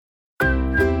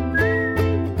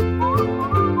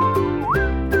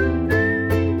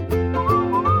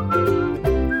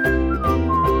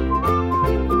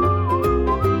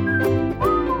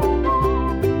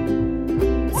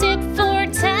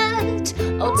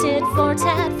tit for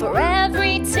tat. For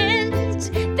every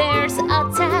tit, there's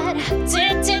a tat.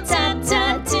 Tit, tit, tat,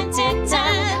 tat, tit, tit,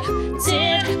 tat.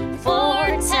 Tit for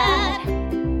tat.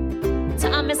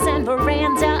 Thomas and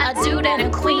Miranda, a dude and a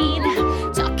queen,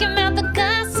 talking about the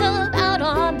gossip out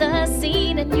on the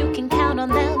scene. And you can count on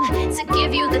them to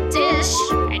give you the dish.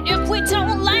 And if we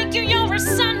don't like you, you're a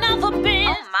son of a bitch.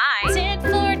 Oh my. Tit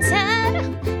for tat,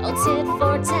 oh tit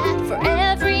for tat. For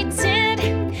every tit,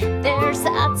 there's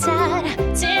a tat.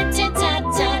 Tit, tit, tat,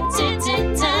 tat, tit,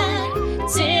 tit, tat.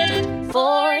 Tit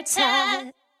for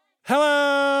tat.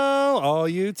 Hello, all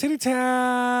you titty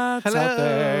tats out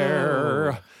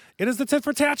there. It is the Tit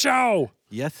for Tat Show.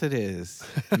 Yes, it is.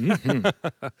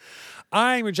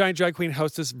 I'm your giant drag queen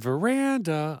hostess,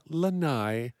 Veranda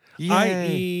Lanai, Yay.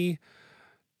 i.e.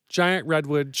 giant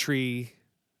redwood tree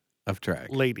Of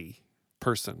drag. lady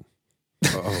person.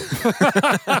 Oh.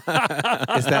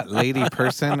 Is that lady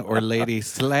person or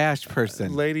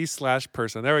lady/person?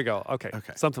 Lady/person. There we go. Okay.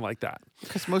 Okay. Something like that.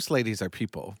 Because most ladies are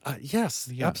people. Yes,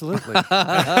 absolutely.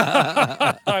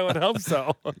 I would hope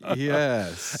so.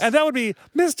 Yes. And that would be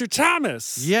Mr.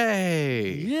 Thomas.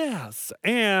 Yay. Yes.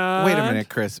 And Wait a minute,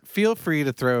 Chris. Feel free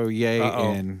to throw yay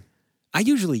Uh-oh. in. I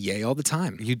usually yay all the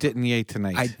time. You didn't yay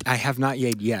tonight. I have not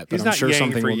yayed yet, but He's I'm not sure yaying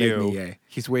something for will you. make me yay.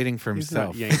 He's waiting for He's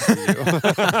himself. not yaying for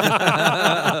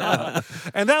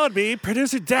you. And that would be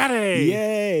Producer Daddy.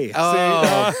 Yay!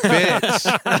 Oh, bitch.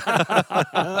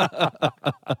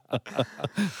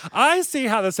 I see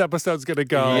how this episode's going to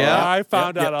go. Yep, I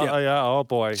found yep, out. yep. Oh, yeah. Oh,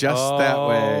 boy. Just that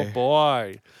way. Oh,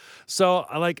 boy. So,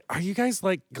 like, are you guys,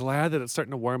 like, glad that it's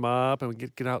starting to warm up and we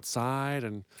get outside?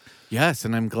 And Yes,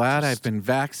 and I'm glad I've been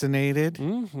vaccinated.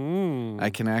 mm-hmm. I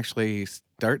can actually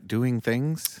start doing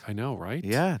things. I know, right?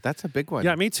 Yeah, that's a big one.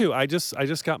 Yeah, me too. I just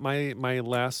got my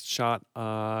last shot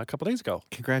a couple days ago.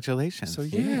 Congratulations. So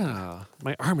yeah,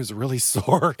 my arm is really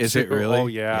sore. Is it too. really? Oh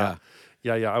yeah.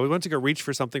 I went to go reach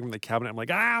for something from the cabinet. I'm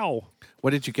like, ow!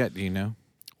 What did you get? Do you know?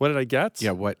 What did I get?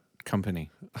 Yeah, what company?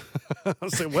 I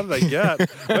was like, what did I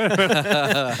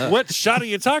get? What shot are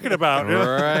you talking about?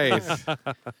 Right.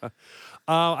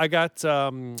 I got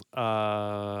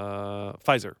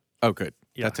Pfizer. Oh, good.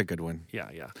 Yeah. That's a good one. Yeah.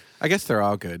 I guess they're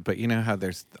all good, but you know how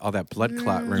there's all that blood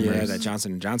clot rumors. Yeah, that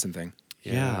Johnson & Johnson thing.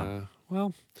 Yeah.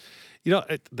 Well, you know,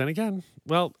 then again,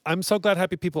 I'm so glad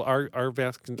happy people are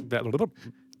vaccinated.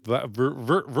 I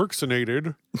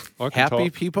can Happy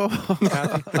talk. people?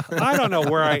 I don't know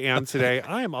where I am today.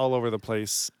 I am all over the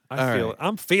place. All feel right. it.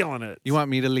 I'm feeling it. You want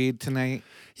me to lead tonight?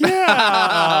 Yeah.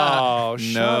 Oh,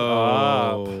 shut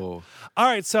up. No. All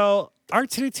right. So our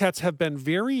titty tats have been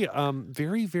very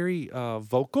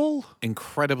vocal,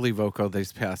 Incredibly vocal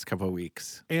these past couple of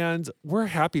weeks. and we're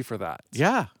happy for that.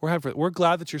 Yeah. We're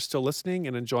glad that you're still listening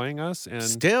and enjoying us. And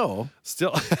Still?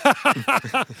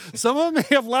 some of them may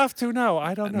have left. Who know?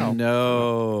 I don't know.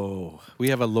 No. We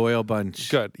have a loyal bunch.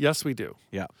 Good. Yes, we do.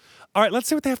 Yeah. All right. Let's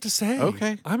see what they have to say.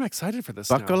 Okay. I'm excited for this.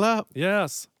 Buckle now. up.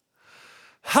 Yes.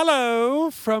 Hello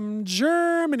from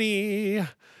Germany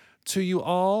to you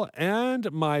all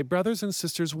and my brothers and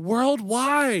sisters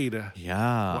worldwide.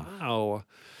 Yeah. Wow.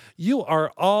 You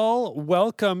are all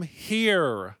welcome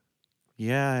here.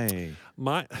 Yay.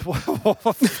 That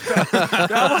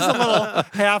was a little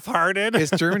half-hearted.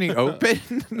 Is Germany open?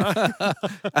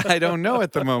 I don't know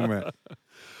at the moment.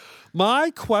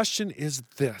 My question is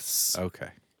this. Okay.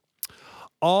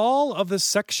 All of the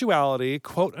sexuality,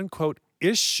 quote-unquote,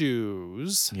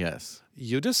 issues Yes.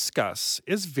 you discuss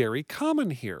is very common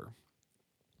here.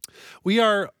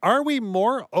 Are we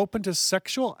more open to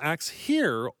sexual acts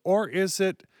here, or is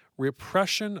it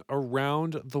repression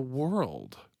around the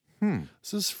world?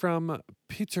 This is from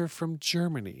Peter from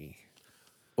Germany.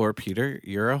 Or Peter,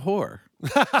 you're a whore.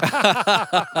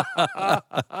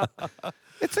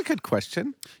 It's a good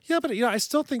question. Yeah, but I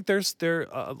still think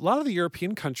a lot of the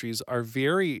European countries are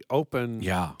very open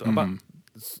Yeah. about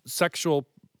sexual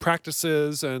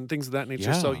practices and things of that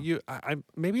nature. So Yeah.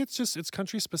 maybe it's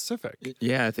country specific.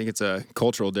 Yeah, I think it's a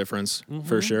cultural difference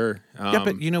for sure. Yeah,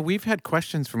 but we've had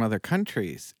questions from other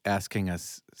countries asking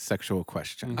us sexual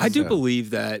questions. I do So- believe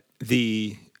that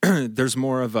there's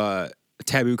more of a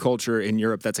taboo culture in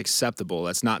Europe that's acceptable.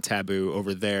 That's not taboo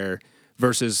over there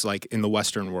versus like in the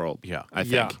Western world. Yeah. I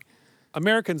think. Yeah.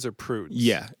 Americans are prudes.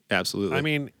 Yeah, absolutely. I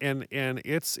mean, and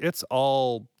it's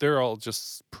all they're all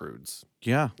just prudes.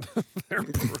 Yeah. They're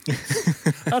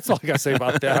prudes. That's all I gotta say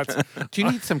about that. Do you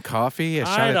need some coffee? A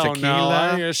shot I of don't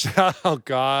tequila? know. Oh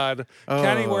God,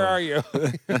 Kenny, where are you?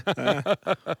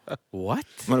 What?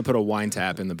 I'm gonna put a wine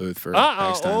tap in the booth for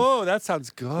next time. Oh, that sounds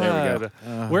good. There we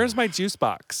go. Where's my juice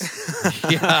box?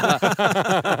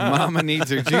 Mama needs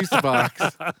her juice box.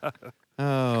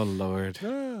 Oh, Lord.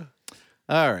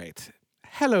 All right.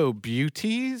 Hello,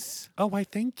 beauties. Oh, why,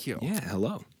 thank you. Yeah,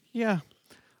 hello. Yeah.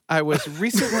 I was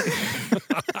recently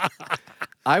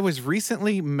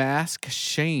mask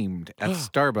shamed at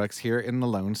Starbucks here in the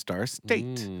Lone Star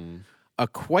State. A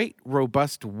quite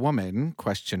robust woman, ?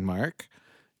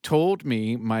 Told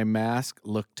me my mask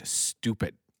looked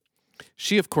stupid.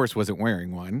 She, of course, wasn't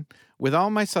wearing one. With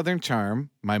all my Southern charm,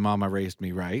 my mama raised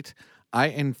me right, I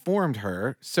informed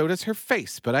her, so does her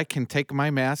face, but I can take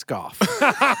my mask off.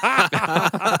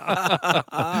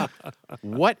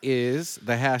 What is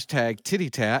the hashtag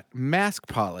titty-tat mask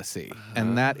policy?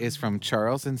 And that is from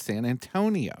Charles in San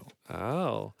Antonio.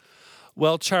 Oh.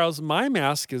 Well, Charles, my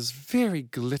mask is very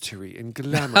glittery and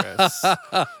glamorous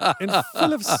and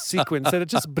full of sequins, and it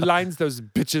just blinds those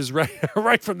bitches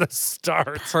right from the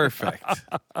start. Perfect.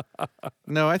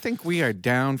 No, I think we are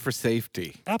down for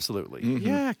safety. Absolutely.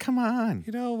 Yeah, come on.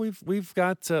 You know, we've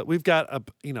got a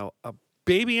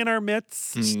baby in our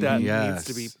midst that needs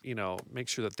to be, make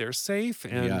sure that they're safe,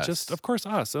 and just, of course,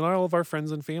 us and all of our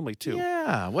friends and family too.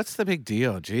 Yeah, what's the big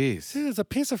deal? Jeez. It is a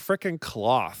piece of frickin'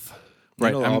 cloth.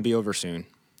 Right, It'll all be over soon.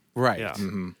 Right. Yeah.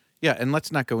 Yeah, and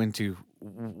let's not go into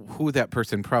who that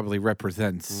person probably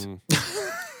represents.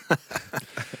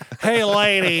 Hey,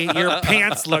 lady, your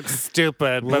pants look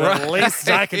stupid, but at least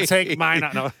I can take mine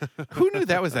out. No. Who knew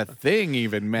that was a thing,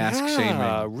 even mask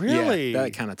shaming? Really? Yeah,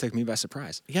 that kind of took me by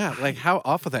surprise. Yeah, like how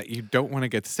awful that you don't want to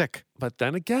get sick. But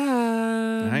then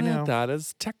again, I know. that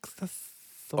is Texas.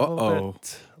 A little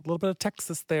bit of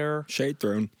Texas there. Shade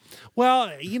thrown. Well,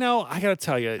 I got to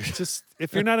tell you, just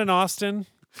if you're not in Austin,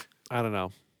 I don't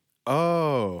know.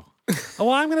 Oh.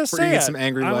 Well, I'm going to We're say going to it. get some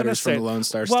angry I'm gonna letters from say the it. Lone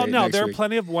Star Well, State no, next there are week.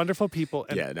 plenty of wonderful people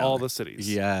in Yeah, all no. the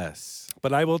cities. Yes.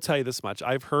 But I will tell you this much.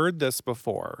 I've heard this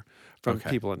before from Okay.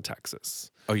 people in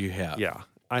Texas. Oh, you have? Yeah,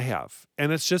 I have.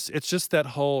 And it's just that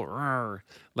whole,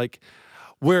 like,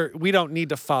 we don't need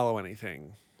to follow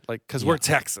anything. Like, because we're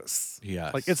Texas.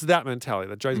 Yes. Like, it's that mentality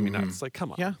that drives me nuts. Like,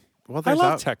 come on. Yeah. Well, I there's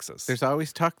love Texas. There's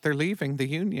always talk they're leaving the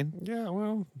union. Yeah,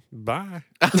 well, bye.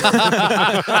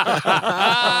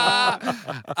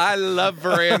 I love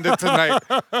veranda tonight.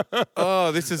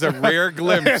 Oh, this is a rare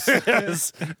glimpse It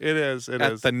is.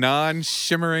 at the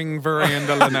non-shimmering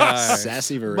veranda lanai.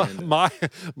 Sassy veranda.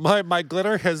 My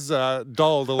glitter has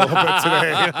dulled a little bit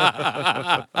today.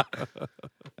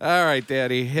 All right,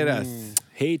 Daddy, hit us.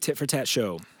 Hey, Tit for Tat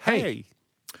Show. Hey.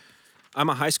 I'm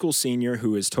a high school senior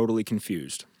who is totally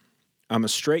confused. I'm a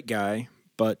straight guy,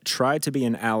 but try to be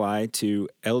an ally to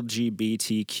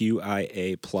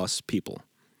LGBTQIA plus people.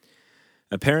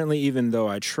 Apparently, even though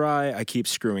I try, I keep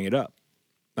screwing it up.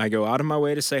 I go out of my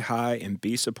way to say hi and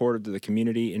be supportive to the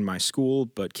community in my school,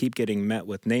 but keep getting met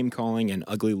with name-calling and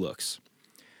ugly looks.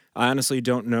 I honestly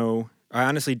don't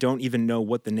even know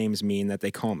what the names mean that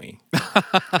they call me.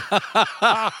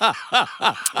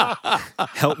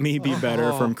 Help me be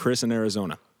better from Chris in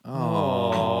Arizona.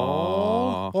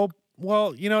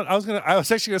 Well, I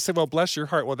was actually gonna say, well, bless your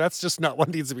heart. Well, that's just not what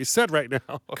needs to be said right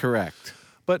now. Correct.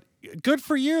 But good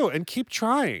for you, and keep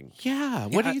trying. Yeah.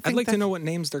 What do you think? I'd like to know what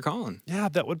names they're calling. Yeah,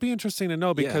 that would be interesting to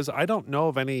know, because I don't know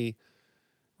of any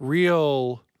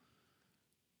real,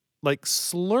 like,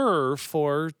 slur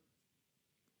for,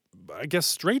 I guess,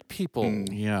 straight people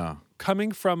Yeah.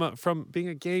 coming from being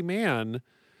a gay man.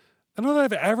 I don't know that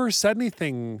I've ever said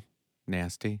anything.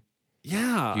 Nasty.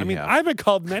 Yeah, You I mean, have. I've been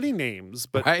called many names,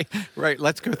 but Right.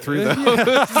 Let's go through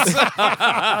those.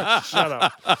 shut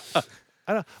up.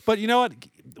 I don't. But you know what?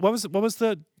 What was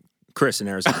the? Chris in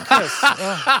Arizona. Chris.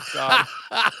 Oh, God.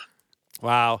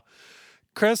 Wow.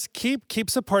 Chris, keep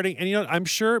supporting, and I'm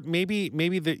sure maybe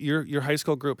that your high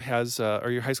school group has or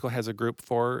your high school has a group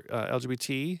for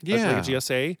LGBT, like a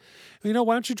GSA. Why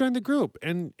don't you join the group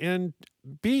and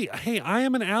be, hey, I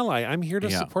am an ally. I'm here to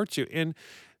support you, and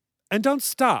don't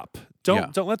stop.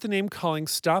 Don't let the name calling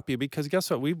stop you, because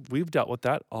guess what? We've dealt with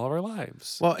that all of our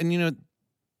lives. Well, and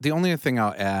the only thing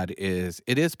I'll add is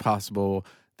it is possible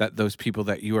that those people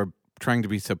that you are trying to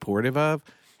be supportive of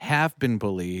have been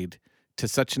bullied to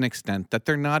such an extent that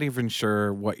they're not even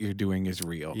sure what you're doing is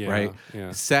real, right?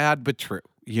 Yeah. Sad but true.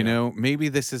 You know, maybe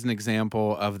this is an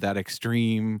example of that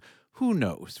extreme. Who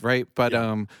knows, right? But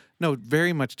no,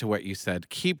 very much to what you said.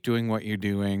 Keep doing what you're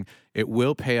doing. It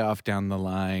will pay off down the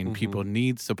line. People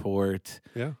need support.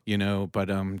 Yeah. But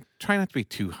try not to be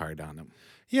too hard on them.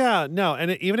 Yeah, no,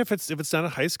 and even if it's not a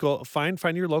high school, find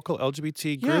your local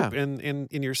LGBT group in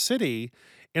your city,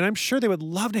 and I'm sure they would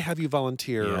love to have you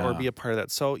volunteer or be a part of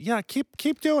that. So yeah,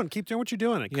 keep doing what you're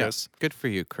doing, Chris. Yeah. Good for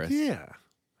you, Chris.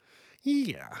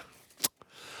 Yeah.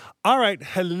 All right,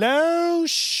 hello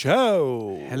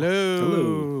show.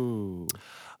 Hello.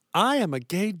 I am a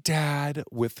gay dad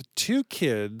with 2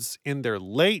 kids in their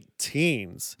late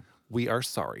teens. We are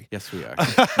sorry. Yes, we are.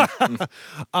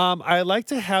 I like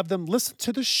to have them listen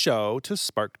to the show to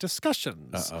spark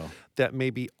discussions that may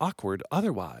be awkward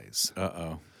otherwise.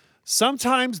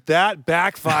 Sometimes that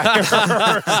backfires.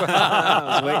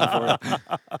 I was waiting for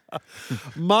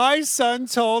it. My son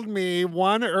told me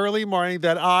one early morning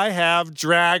that I have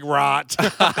drag rot.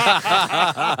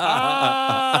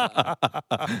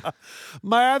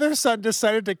 My other son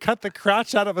decided to cut the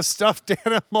crotch out of a stuffed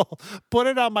animal, put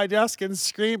it on my desk, and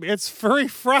scream, "It's Furry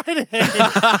Friday."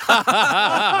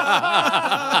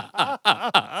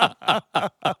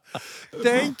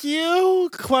 Thank you?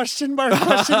 Question mark,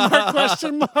 question mark,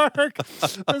 question mark.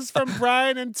 This is from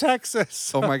Brian in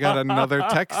Texas. Oh my God, another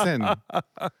Texan.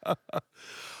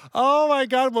 Oh my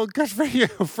God! Well, good for you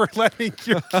for letting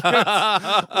your kids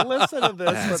listen to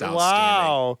this. That's But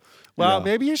wow, Yeah.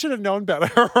 maybe you should have known better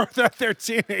that they're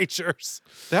teenagers.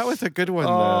 That was a good one,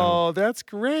 though. Oh, that's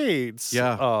great.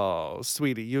 Yeah. Oh,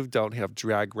 sweetie, you don't have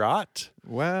drag rot.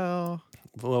 Well,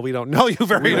 Well, we don't know you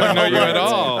very we well. don't know you at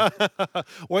all.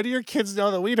 What do your kids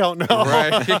know that we don't know?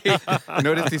 Right.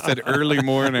 Notice he said early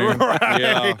morning. Right.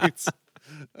 Yeah.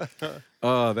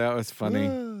 Oh, that was funny.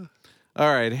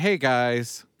 All right. Hey,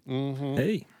 guys.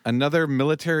 Hey. Another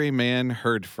military man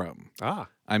heard from. Ah.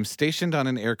 I'm stationed on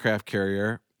an aircraft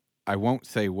carrier. I won't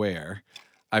say where.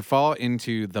 I fall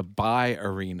into the bi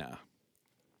arena.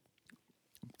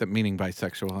 The meaning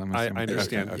bisexual. I'm I assuming.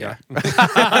 understand. Okay,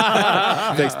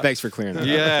 Yeah. Thanks for clearing that up.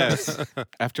 Yes.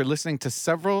 After listening to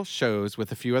several shows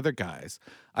with a few other guys,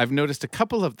 I've noticed a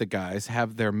couple of the guys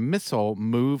have their missile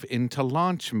move into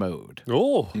launch mode.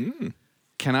 Oh.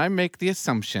 Can I make the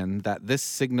assumption that this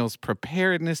signals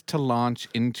preparedness to launch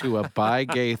into a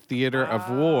bi-gay theater of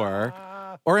war,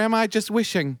 or am I just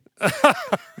wishing?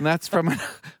 And that's from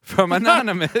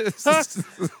Anonymous.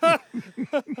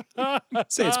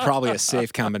 Say it's probably a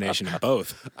safe combination of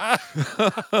both.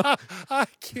 I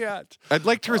can't. I'd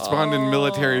like to respond in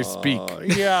military speak.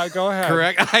 Yeah, go ahead.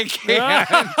 Correct? I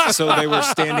can't. So they were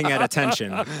standing at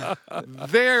attention.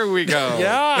 There we go.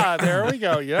 Yeah, there we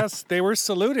go. Yes, they were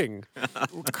saluting.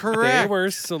 Correct. They were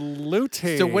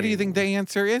saluting. So what do you think the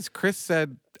answer is? Chris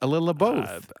said a little of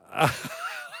both.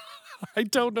 I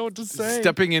don't know what to say.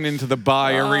 Stepping into the bi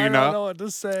I don't arena. know what to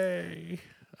say.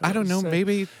 I don't know. say.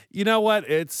 Maybe You know what?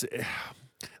 It's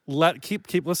keep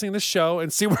listening to the show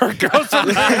and see where it goes from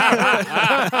there.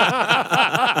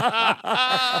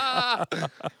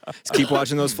 Just keep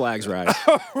watching those flags rise.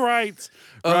 Right.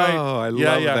 Oh, I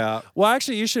love that. Well,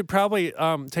 actually, you should probably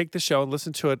take the show and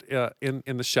listen to it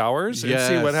in the showers and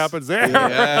see what Yes. happens there.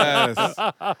 Yes.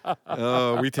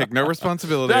 Oh, we take no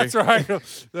responsibility. That's right. We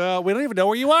don't even know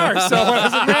where you are, so what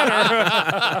does it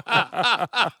matter?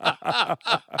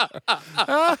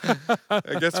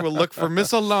 I guess we'll look for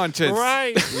missile launches.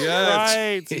 Right. Yes.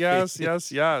 Right. Yes.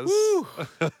 Yes. Yes.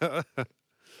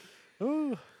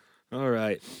 All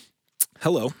right.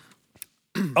 Hello.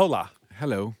 Hola.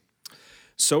 Hello.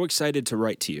 So excited to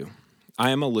write to you. I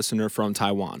am a listener from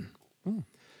Taiwan.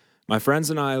 My friends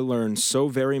and I learn so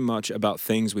very much about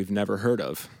things we've never heard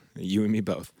of. You and me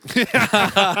both.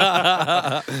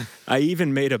 I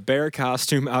even made a bear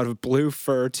costume out of blue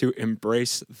fur to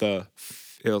embrace the,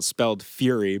 it's spelled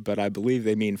fury, but I believe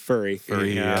they mean furry,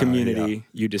 yeah, community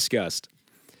you discussed.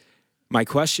 My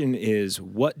question is,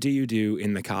 what do you do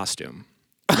in the costume?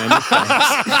 Many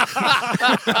thanks.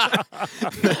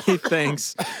 Many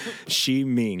thanks, Shi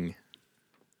Ming.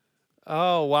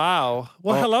 Oh, wow.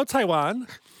 Well, hello, Taiwan.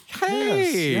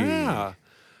 Hey. Yes, yeah.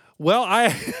 Well,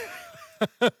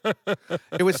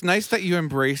 It was nice that you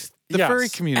embraced the Yes. furry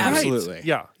community. Right. Absolutely.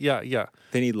 Yeah.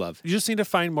 They need love. You just need to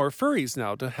find more furries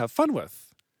now to have fun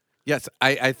with. Yes,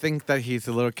 I think that he's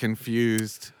a little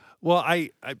confused. Well, I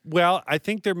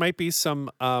think there might be some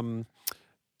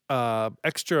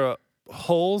extra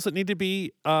holes that need to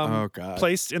be Oh, God.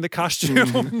 placed in the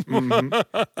costume.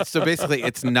 So basically,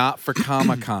 it's not for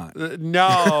Comic-Con.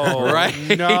 No. Right?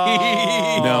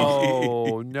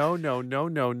 No.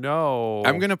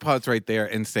 I'm going to pause right there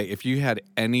and say, if you had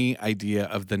any idea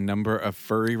of the number of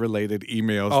furry-related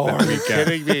emails Oh, that are we you get.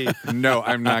 kidding me? No,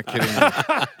 I'm not kidding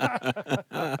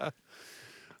you.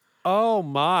 Oh,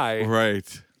 my.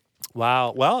 Right.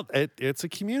 Wow. Well, it's a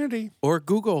community. Or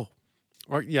Google.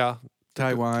 Or, yeah.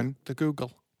 Taiwan. The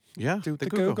Google. Yeah, Do the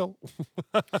Google.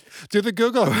 Do the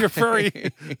Google if you're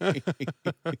furry.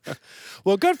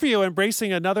 Well, good for you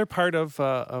embracing another part of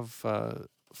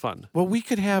fun. Well, we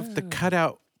could have the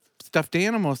cutout stuffed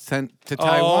animals sent to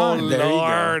Taiwan. Oh, There you go.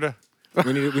 Lord.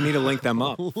 We need to link them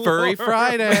up. Furry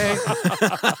Friday.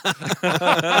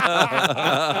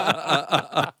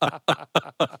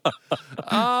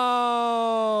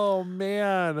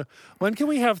 man. When can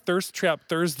we have Thirst Trap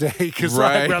Thursday? Because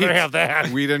Right. I'd rather have that.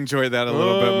 We'd enjoy that a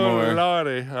little bit more.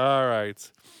 Lordy. All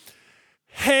right.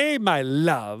 Hey, my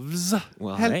loves.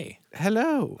 Well, Hel- hey.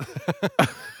 Hello.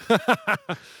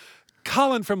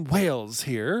 Colin from Wales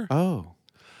here. Oh.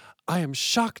 I am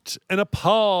shocked and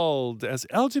appalled as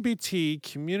LGBT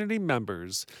community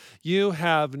members. You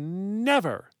have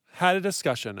never had a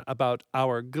discussion about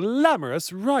our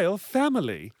glamorous royal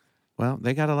family. Well,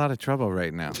 they got a lot of trouble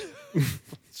right now.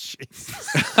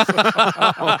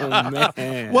 Oh,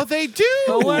 man. Well, they do.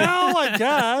 Well, I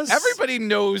guess. Everybody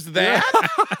knows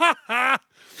that.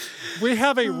 We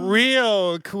have a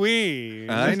real queen.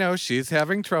 I know she's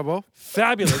having trouble.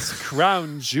 Fabulous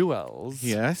crown jewels.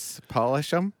 Yes,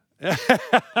 polish them.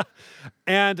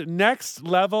 And next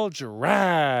level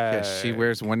drag. Yes, she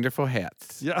wears wonderful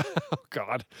hats. Yeah. Oh,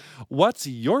 God. What's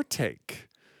your take?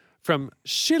 From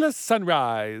Sheila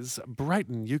Sunrise,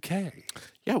 Brighton, UK.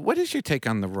 Yeah, what is your take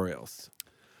on the Royals?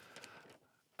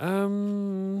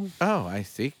 Oh, I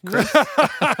see. Chris.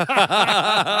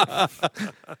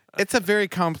 It's a very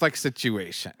complex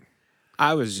situation.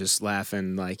 I was just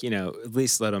laughing, like, at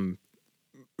least let them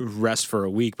rest for a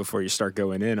week before you start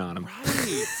going in on them.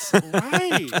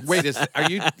 Right. Wait, are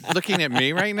you looking at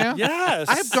me right now? Yes.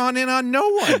 I've gone in on no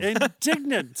one.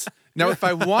 Indignant. Now, if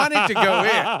I wanted to go in,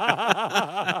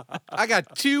 I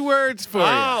got 2 words for you.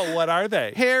 Oh, what are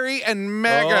they? Harry and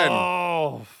Meghan.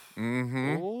 Oh.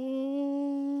 Mm-hmm.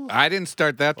 Oh. I didn't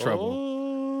start that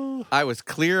trouble. Oh. I was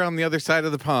clear on the other side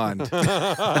of the pond.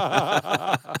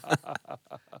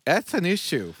 That's an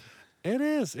issue. It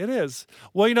is. It is.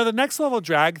 Well, the next level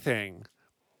drag thing,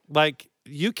 like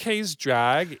UK's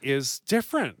drag is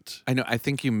different. I know. I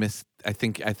think you missed. I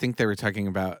think they were talking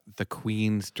about the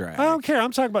Queen's drag. I don't care.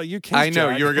 I'm talking about UK's I know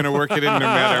drag. you were going to work it in no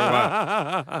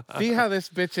matter what. See how this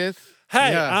bitch is?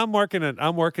 Hey, Yeah. I'm working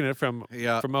it from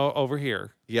Yeah. over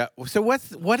here. Yeah. So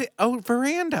oh,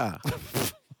 veranda.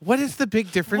 What is the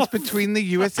big difference between the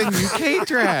US and UK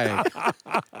drag?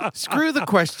 Screw the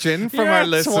question from You're our a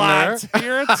listener. Twat.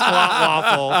 You're a twat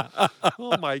waffle.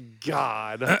 Oh my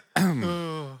God.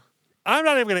 I'm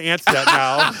not even going to answer that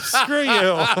now. Screw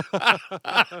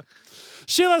you.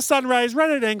 Sheila Sunrise,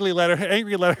 write an angry letter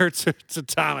to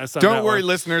Thomas. On Don't that worry, one.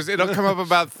 listeners. It'll come up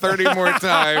about 30 more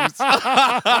times.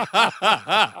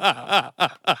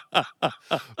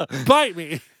 Bite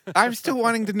me. I'm still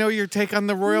wanting to know your take on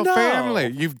the royal No. family.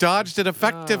 You've dodged it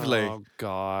effectively. Oh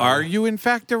God. Are you, in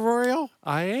fact, a royal?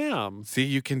 I am. See,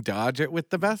 you can dodge it with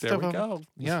the best There of we them. go.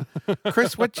 Yeah.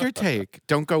 Chris, what's your take?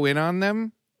 Don't go in on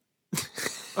them?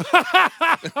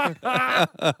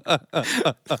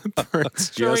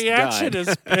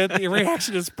 The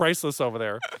reaction is priceless over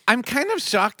there. I'm kind of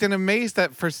shocked and amazed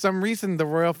that for some reason the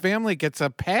royal family gets a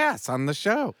pass on the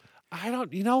show. I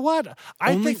don't. You know what?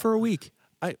 I Only think for a week.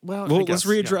 Well, Well, I guess, let's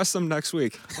readdress them next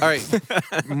week. All right.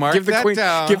 Mark Give the that queen,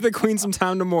 down. give the queen some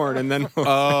time to mourn, and then.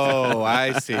 Oh,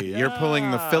 I see. You're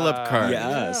pulling the Philip card.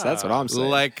 Yes, that's what I'm saying.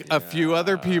 Like a few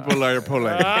other people are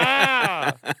pulling,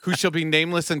 Ah! who shall be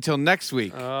nameless until next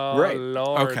week. Oh, Right.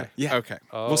 Lord. Okay. Yeah. Okay.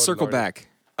 Oh, we'll circle Lord. back.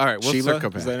 All right. We'll Sheila, circle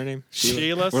back. is that her name?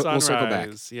 Sheila We'll Sunrise. circle back.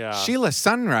 Yeah. Sheila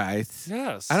Sunrise.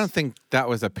 Yes. I don't think that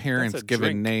was a That's parent's a given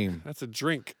drink. name. That's a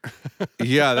drink.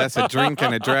 Yeah, that's a drink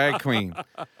and a drag queen.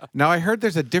 Now, I heard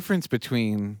there's a difference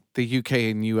between the UK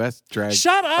and US drag.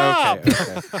 Shut up.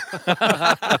 Okay.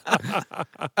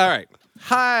 All right.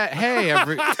 Hi. Hey,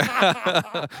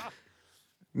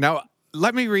 Now,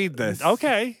 let me read this.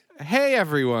 Okay. Hey,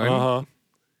 everyone. Uh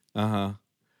Uh-huh.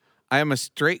 I am a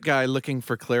straight guy looking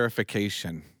for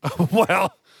clarification. huh.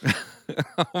 Well.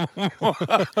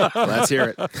 Let's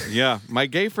hear it. Yeah, my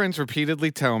gay friends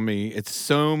repeatedly tell me it's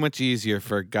so much easier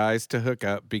for guys to hook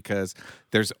up because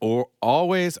there's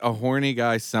always a horny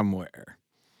guy somewhere.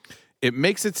 It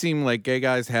makes it seem like gay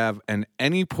guys have an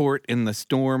any port in the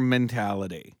storm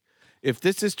mentality. If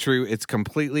this is true, it's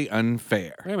completely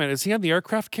unfair. Wait a minute. Is he on the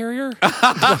aircraft carrier?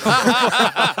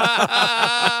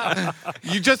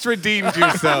 You just redeemed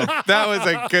yourself. That was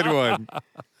a good one.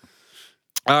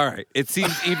 All right. It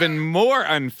seems even more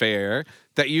unfair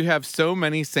that you have so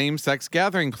many same-sex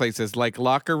gathering places like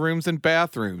locker rooms and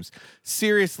bathrooms.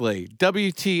 Seriously,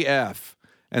 WTF.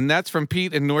 And that's from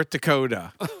Pete in North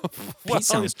Dakota. Pete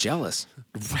sounds jealous.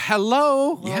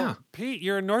 Hello. Yeah. Pete,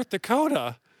 you're in North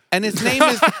Dakota. And his name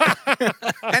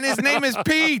is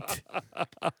Pete.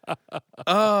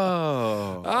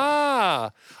 Oh.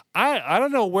 Ah, I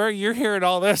don't know where you're hearing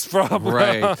all this from.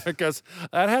 Right. Because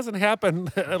that hasn't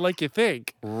happened like you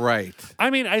think. Right. I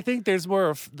mean, I think there's more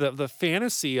of the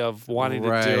fantasy of wanting to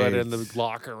do it Right. in the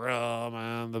locker room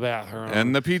and the bathroom.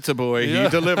 And the pizza boy, Yeah. he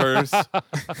delivers.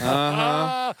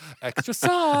 extra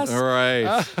sauce. All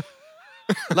right.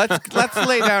 let's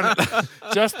lay down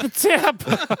Just the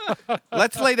tip.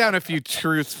 let's lay down a few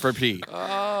truths for Pete.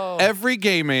 Oh. Every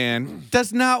gay man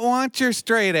does not want your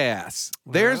straight ass.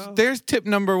 There's tip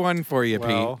number 1 for you,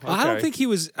 Well, Pete. I don't okay. think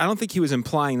he was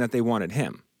implying that they wanted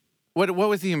him. What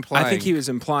was he implying? I think he was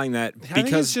implying that think he's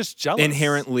because just jealous.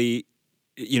 inherently,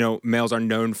 males are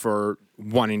known for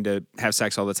wanting to have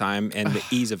sex all the time, and the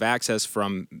ease of access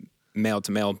from male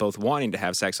to male, both wanting to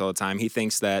have sex all the time. He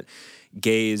thinks that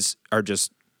gays are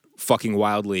just fucking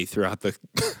wildly throughout the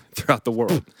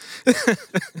world.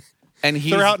 and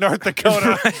he's Throughout North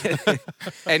Dakota.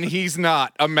 and he's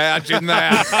not. Imagine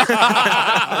that.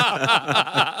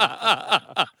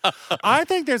 I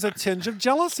think there's a tinge of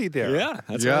jealousy there.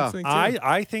 That's Yeah. what I think too.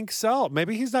 I think so.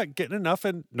 Maybe he's not getting enough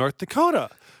in North Dakota.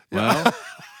 Well,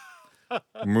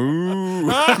 moo.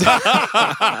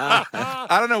 I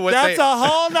don't know what That's they. a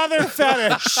whole nother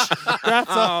fetish. That's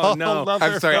a whole no. nother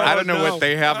I'm sorry. I don't know no. what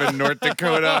they have in North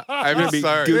Dakota. I'm Be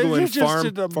sorry. You're Googling just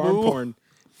in the farm mood. porn.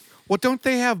 Well, don't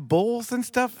they have bulls and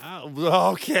stuff?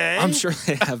 Okay. I'm sure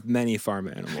they have many farm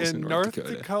animals in in North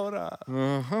Dakota.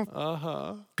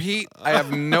 Pete, I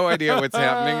have no idea what's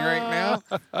happening right now,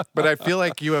 but I feel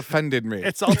like you offended me.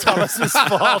 It's all Thomas's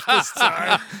fault this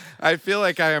time. I feel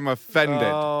like I am offended.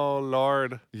 Oh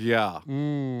Lord. Yeah.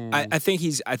 I think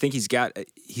he's got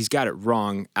it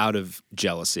wrong out of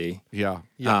jealousy. Yeah.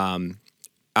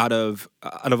 Out of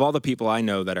all the people I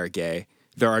know that are gay,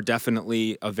 there are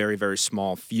definitely a very, very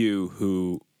small few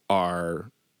who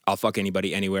are I'll fuck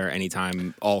anybody anywhere,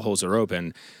 anytime, all holes are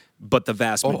open. But the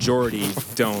vast majority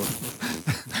don't.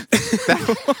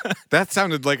 That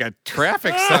sounded like a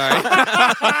traffic sign.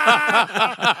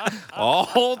 All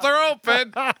holes are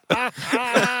open.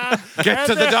 Get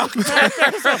to the doctor.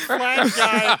 There's a flag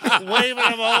guy waving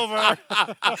him over.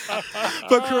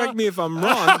 But correct me if I'm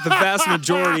wrong. The vast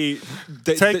majority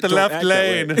Take the don't left act that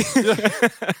way. lane.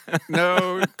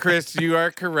 No, Chris, you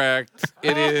are correct.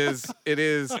 It is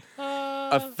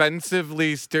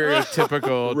offensively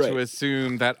stereotypical Right. to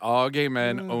assume that all gay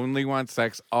men only want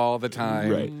sex all the time.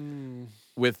 Right.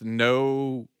 With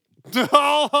no.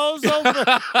 All hoes open.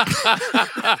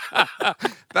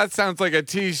 That sounds like a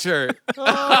t-shirt.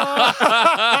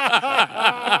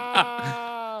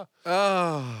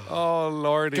 Oh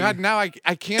Lordy. God, now I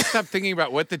can't stop thinking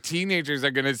about what the teenagers are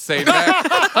going to say next.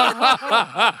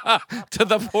 To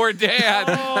the poor dad.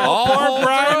 All Poor holes are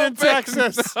Brian in open.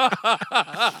 Texas.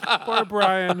 Poor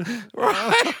Brian.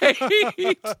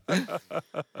 Right.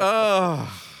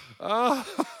 Oh.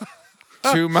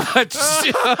 Too much.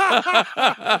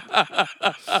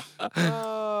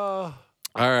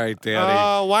 All right,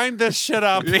 Daddy. Wind this shit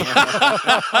up.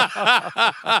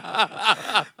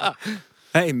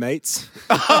 Hey, mates.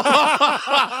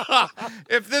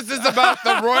 If this is about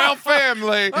the royal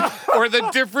family or the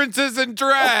differences in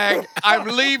drag, I'm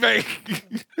leaving.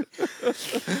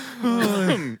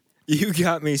 You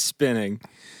got me spinning.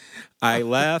 I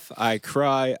laugh, I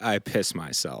cry, I piss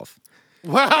myself.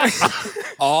 Wow.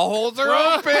 All holes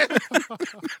are open.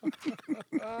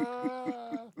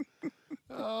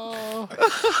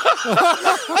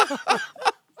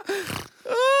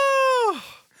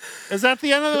 Is that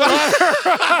the end of the letter?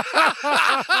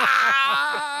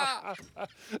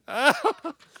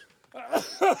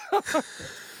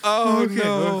 Oh, Okay,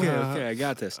 no. okay, I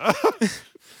got this. At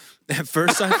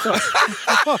first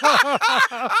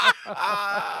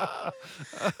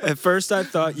I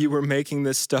thought you were making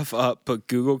this stuff up, but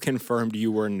Google confirmed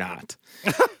you were not.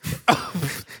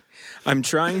 I'm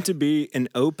trying to be an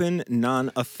open,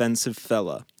 non-offensive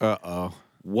fella. Uh-oh.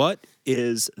 What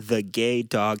is the gay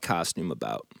dog costume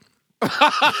about?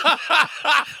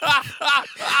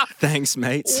 Thanks,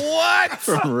 mates. What?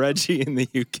 From Reggie in the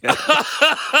UK.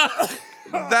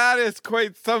 That is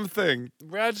quite something.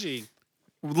 Reggie.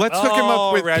 Let's hook him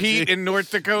up with Reggie. Pete in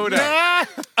North Dakota.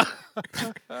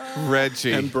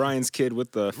 Reggie. And Brian's kid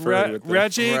with the fur. with the,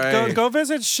 Reggie, Right. go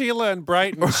visit Sheila in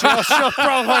Brighton. She'll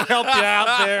probably help you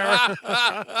out there.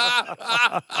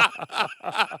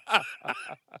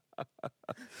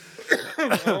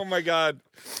 Oh my God.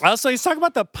 Also, he's talking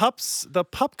about the pup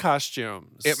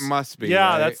costumes. It must be.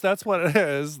 Yeah, right? that's what it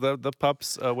is. The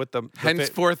pups with the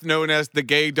henceforth known as the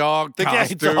gay dog the gay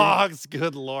costume. dogs.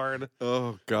 Good Lord.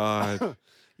 Oh God.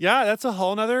 Yeah, that's a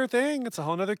whole nother thing. It's a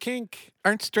whole nother kink.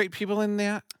 Aren't straight people in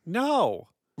that? No,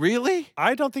 Really?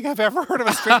 I don't think I've ever heard of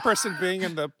a straight person being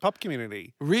in the pup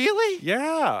community. Really?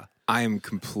 Yeah, I am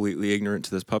completely ignorant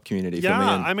to this pup community. Fill me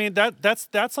yeah. in. I mean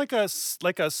that's like a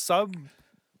sub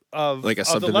of Like a of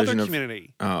the subdivision leather of-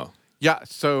 community. Oh. Yeah.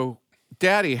 So,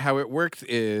 Daddy, how it works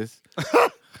is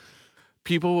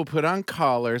People will put on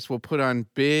collars, will put on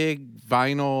big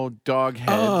vinyl dog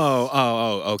heads.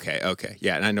 Okay.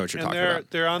 Yeah, and I know what you're And talking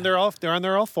about. they're on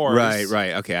their all fours.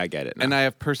 Right. Okay, I get it. now. And I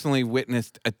have personally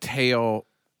witnessed a tail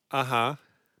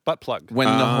Butt plug. when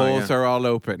the holes are all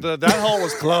open. That hole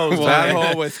was closed. that right?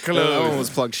 hole was That one closed. was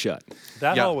plugged shut.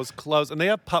 That Yeah. hole was closed. And they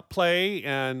have pup play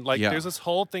and Yeah. there's this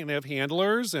whole thing. They have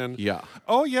handlers and Yeah.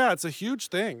 oh yeah, it's a huge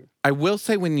thing. I will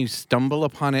say when you stumble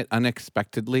upon it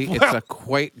unexpectedly, it's a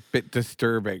quite bit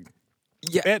disturbing.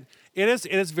 Yeah. It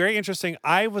is very interesting.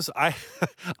 I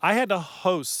had to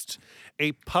host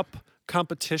a pup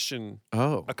competition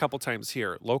a couple times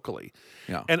here locally.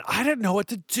 Yeah. And I didn't know what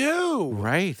to do.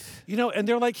 Right. And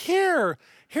they're like, here's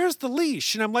the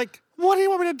leash. And I'm like, what do you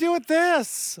want me to do with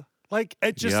this? Like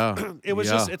it just Yeah. it was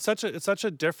Yeah. just it's such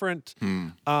a different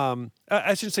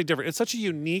I shouldn't say different. It's such a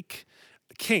unique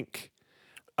kink.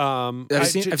 I've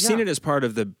seen it as part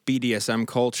of the BDSM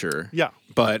culture. Yeah.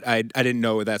 But I didn't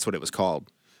know that's what it was called.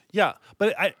 Yeah,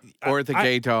 but Or the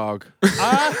gay dog.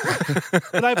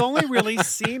 but I've only really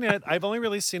seen it. I've only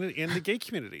really seen it in the gay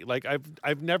community. Like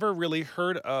I've never really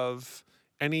heard of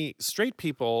any straight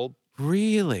people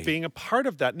Really? being a part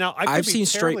of that. Now I've seen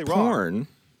straight porn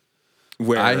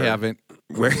where I haven't.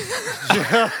 Where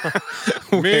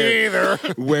Me either.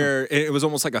 where it was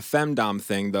almost like a femdom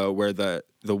thing though, where the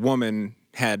woman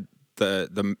had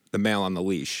the male on the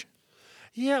leash.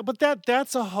 Yeah, but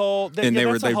that's a whole. And they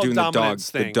were that's a whole doing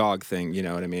dominance the dog thing, you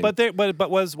know what I mean? But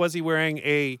was he wearing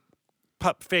a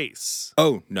pup face?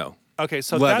 Oh no. Okay,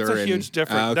 so Leather that's a huge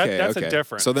difference. That's a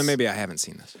difference. So then maybe I haven't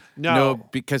seen this. no.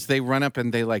 Because they run up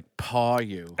and they like paw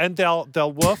you. And they'll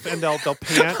woof and they'll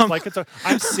pant like it's a.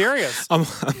 I'm serious. I'm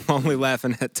only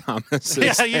laughing at Thomas's Yeah,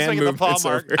 he's hand making the paw movements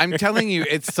mark. over- I'm telling you,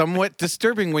 it's somewhat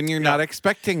disturbing when you're not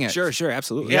expecting it. Sure,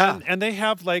 absolutely. Yeah. And they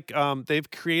have like they've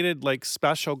created like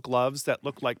special gloves that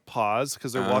look like paws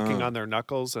because they're walking on their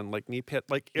knuckles and like knee pit.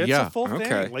 Like it's Yeah. a full Okay,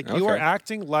 thing. Like you are okay.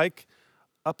 acting like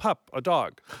a pup, a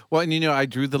dog. Well, and I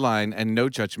drew the line and no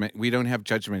judgment. We don't have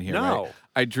judgment here. No. Right?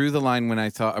 I drew the line when I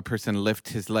saw a person lift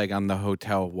his leg on the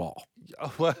hotel wall.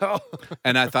 Well,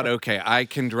 And I thought, okay, I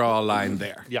can draw a line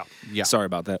there. yeah. Yeah. Sorry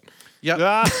about that. Yep.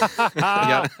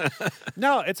 yeah. Yep.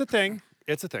 No, it's a thing.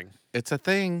 It's a thing. It's a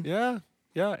thing. Yeah.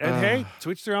 Yeah. And hey,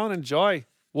 to each their own. Enjoy.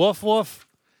 Woof woof.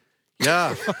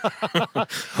 Yeah.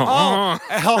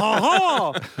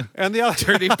 And the other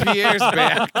Dirty Pierre's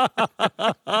back.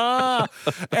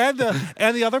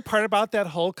 and the other part about that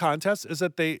whole contest is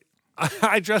that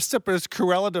I dressed up as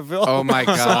Cruella de Vil. Oh my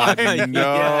God.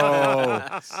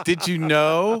 No. Did you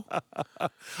know?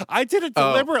 I did it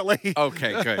deliberately.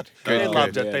 Okay, good. They Good.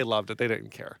 loved good. it. They loved it. They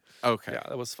didn't care. Okay. Yeah,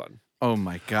 that was fun. Oh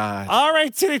my God. All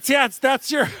right, titty tats.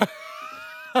 That's your.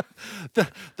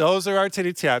 Those are our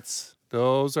titty tats.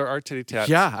 Those are our titty tats.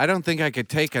 Yeah, I don't think I could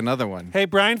take another one. Hey,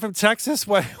 Brian from Texas.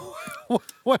 What?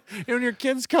 When your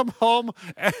kids come home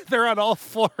and they're on all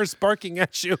fours barking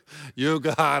at you, you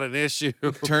got an issue.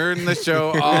 Turn the show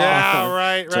off. Yeah,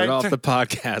 right. Turn off the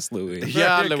podcast, Louis.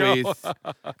 Yeah, There you go.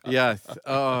 Louise. Yes.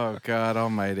 Oh, God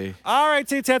almighty. All right,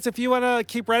 Titty Tats, if you want to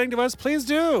keep writing to us, please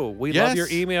do. We love Yes. your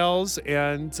emails,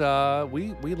 and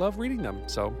we love reading them.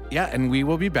 So, Yeah, and we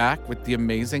will be back with the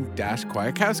amazing Dash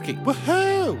Kwiatkowski.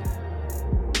 woohoo!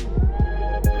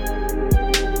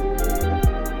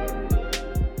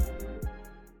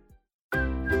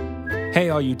 Hey,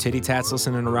 all you titty tats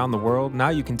listening around the world, now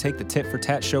you can take the Tit for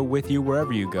Tat show with you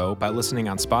wherever you go by listening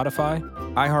on Spotify,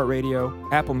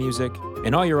 iHeartRadio, Apple Music,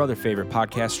 and all your other favorite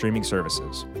podcast streaming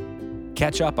services.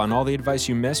 Catch up on all the advice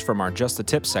you missed from our Just the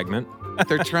Tip segment.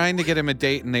 They're trying to get him a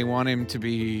date, and they want him to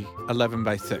be 11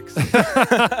 by 6.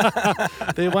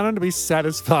 They want them to be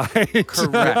satisfied.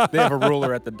 Correct. They have a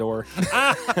ruler at the door.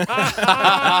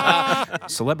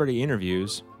 Celebrity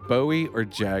interviews. Bowie or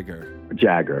Jagger?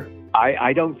 Jagger.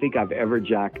 I don't think I've ever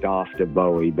jacked off to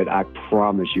Bowie, but I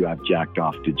promise you I've jacked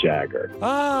off to Jagger.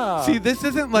 Ah. See, this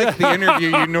isn't like the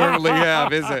interview you normally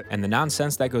have, is it? And the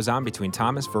nonsense that goes on between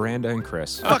Thomas, Veranda, and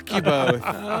Chris. Fuck you both.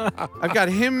 I've got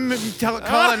him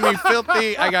calling me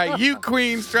filthy. I got you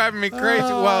queens driving me crazy.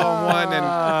 Well,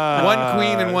 one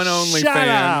queen and one only Shut fan.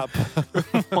 up.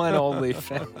 One only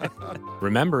fan.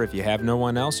 Remember, if you have no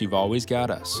one else, you've always got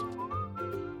us.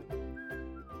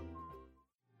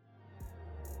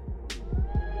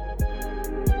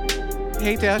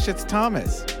 Hey, Dash, it's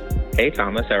Thomas. Hey,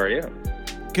 Thomas, how are you?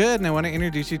 Good, and I want to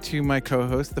introduce you to my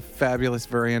co-host, the fabulous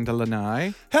Veranda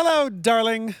Lanai. Hello,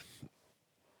 darling.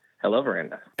 Hello,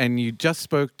 Veranda. And you just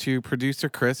spoke to producer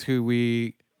Chris, who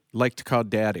we like to call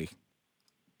Daddy.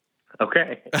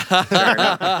 Okay. Fair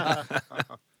enough.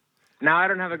 Now, I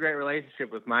don't have a great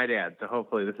relationship with my dad, so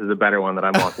hopefully this is a better one that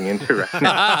I'm walking into right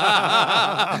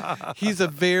now. He's a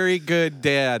very good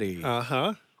daddy.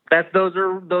 Uh-huh. Those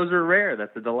are rare.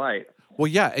 That's a delight. Well,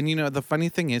 yeah, and the funny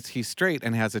thing is he's straight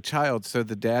and has a child, so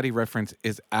the daddy reference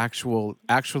is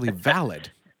actually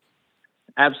valid.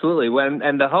 Absolutely.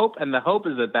 And the hope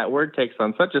is that word takes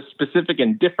on such a specific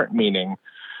and different meaning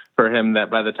for him that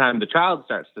by the time the child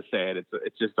starts to say it,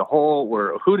 it's just a whole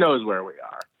who knows where we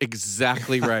are.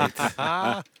 Exactly right.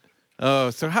 Oh,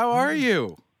 so how are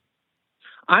you?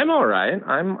 I'm all right.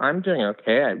 I'm doing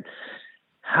okay.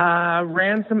 I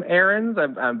ran some errands.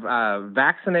 I'm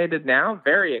vaccinated now.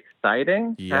 Very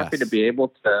exciting. Yes. Happy to be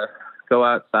able to go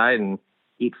outside and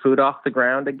eat food off the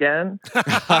ground again.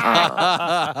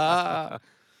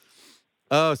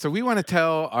 Oh, so we want to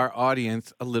tell our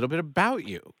audience a little bit about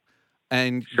you.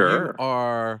 And Sure. You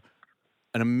are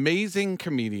an amazing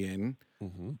comedian.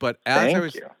 Mm-hmm. But as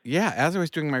Thank you. I was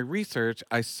doing my research,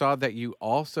 I saw that you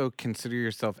also consider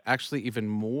yourself actually even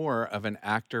more of an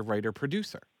actor, writer,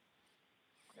 producer.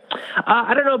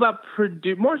 I don't know about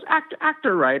more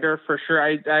actor writer for sure.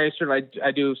 I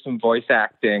do some voice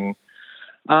acting.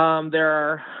 There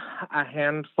are a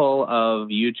handful of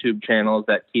YouTube channels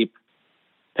that keep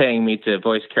paying me to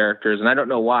voice characters, and I don't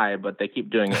know why, but they keep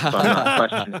doing it. So I'm not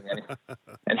questioning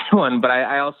anyone. But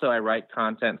I write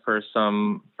content for a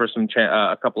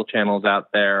couple of channels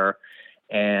out there,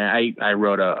 and I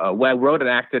wrote and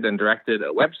acted and directed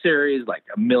a web series like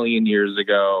a million years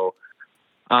ago.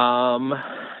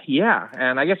 Yeah,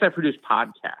 and I guess I produce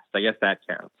podcasts. I guess that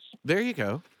counts. There you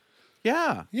go.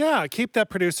 Yeah. Yeah, keep that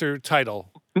producer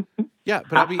title. Yeah,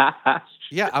 but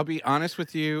I'll be honest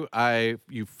with you.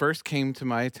 You first came to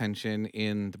my attention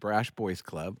in the Brash Boys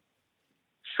Club.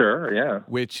 Sure, yeah.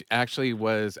 Which actually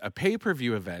was a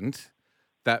pay-per-view event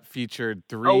that featured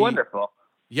 3 Oh, wonderful.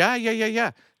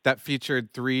 Yeah. That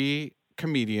featured 3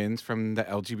 comedians from the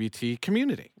LGBT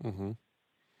community. Mm-hmm.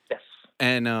 Yes.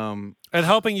 And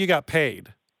helping you got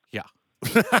paid. Yeah.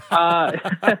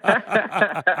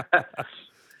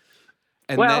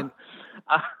 And well, then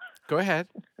go ahead.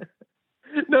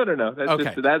 No. That's Okay.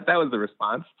 just, that was the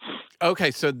response.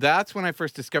 Okay, so that's when I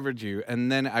first discovered you.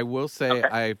 And then I will say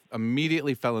I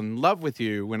immediately fell in love with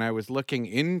you when I was looking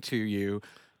into you.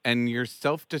 And you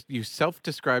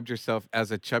self-described yourself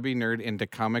as a chubby nerd into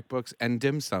comic books and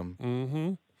dim sum.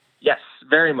 Mm-hmm. Yes,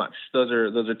 very much. Those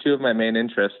are 2 of my main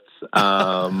interests.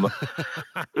 The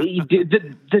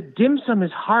dim sum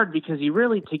is hard because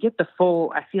to get the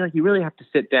full, I feel like you really have to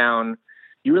sit down.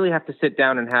 You really have to sit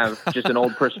down and have just an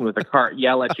old person with a cart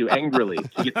yell at you angrily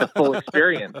to get the full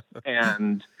experience.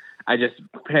 And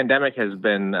pandemic has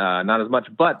been not as much,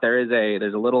 but there's a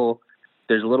little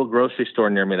grocery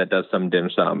store near me that does some dim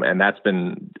sum, and that's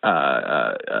been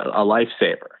a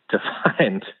lifesaver to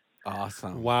find.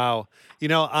 Awesome. Wow.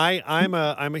 I'm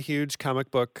a huge comic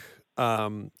book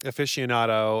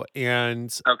aficionado,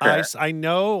 and I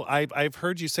know I've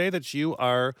heard you say that you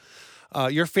are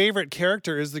your favorite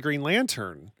character is the Green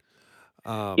Lantern.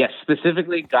 Yes,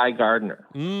 specifically Guy Gardner.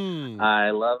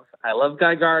 I love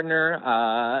Guy Gardner.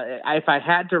 If I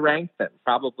had to rank them,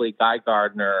 probably Guy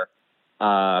Gardner,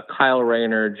 Kyle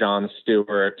Rayner, Jon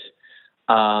Stewart.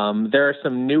 There are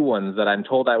some new ones that I'm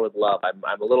told I would love.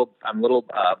 I'm a little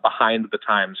behind the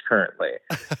times currently,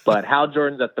 but Hal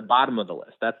Jordan's at the bottom of the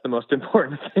list. That's the most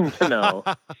important thing to know.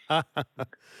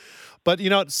 But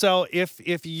so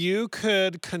if you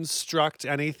could construct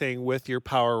anything with your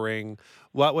power ring,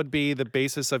 what would be the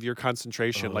basis of your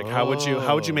concentration? Like how would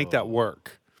you make that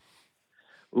work?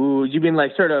 Ooh, you mean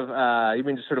like sort of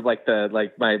just sort of like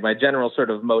my general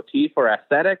sort of motif or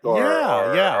aesthetic or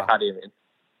yeah. Or how do you mean?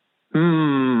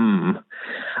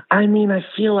 I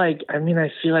feel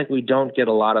like we don't get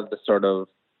a lot of the sort of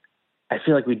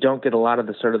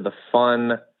the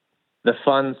fun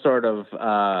sort of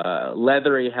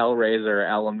leathery Hellraiser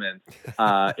element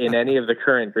in any of the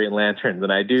current Green Lanterns,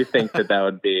 and I do think that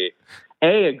would be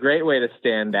a great way to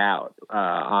stand out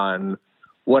on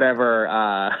whatever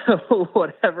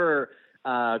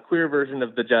queer version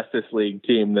of the Justice League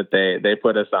team that they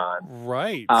put us on.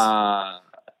 Right.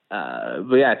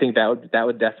 But yeah, I think that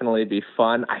would definitely be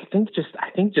fun. I think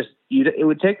it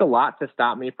would take a lot to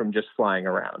stop me from just flying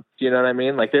around. Do you know what I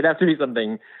mean? Like there'd have to be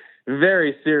something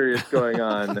very serious going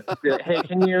on. Like, hey,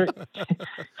 can you,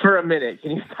 for a minute,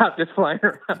 can you stop just flying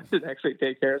around and actually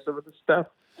take care of some of this stuff?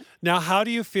 Now, how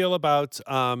do you feel about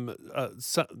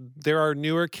there are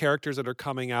newer characters that are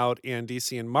coming out in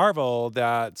DC and Marvel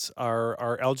that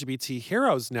are LGBT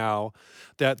heroes now,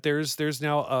 that there's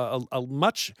now a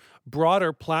much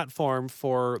broader platform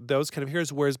for those kind of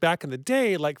heroes, whereas back in the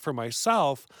day, like for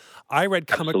myself, I read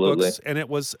comic Absolutely. books, and it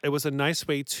was a nice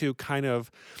way to kind of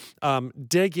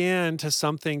dig into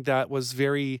something that was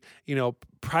very,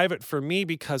 private for me,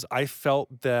 because I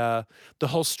felt the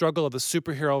whole struggle of the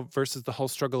superhero versus the whole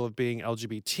struggle of being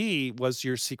LGBT was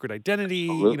your secret identity,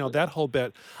 Absolutely. that whole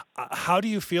bit. How do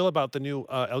you feel about the new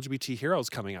LGBT heroes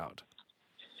coming out?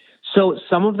 So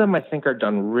some of them I think are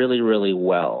done really, really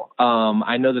well.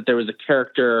 I know that there's a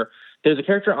character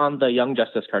on the Young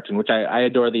Justice cartoon, which I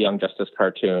adore the Young Justice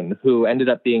cartoon, who ended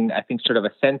up being, I think, sort of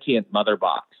a sentient mother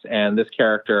box. And this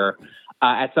character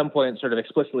at some point sort of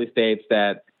explicitly states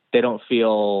that they don't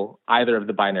feel either of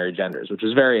the binary genders, which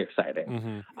is very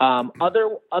exciting.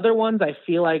 Other ones, I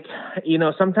feel like,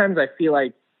 sometimes I feel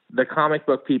like the comic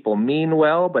book people mean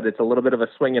well, but it's a little bit of a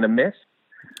swing and a miss.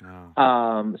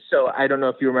 So I don't know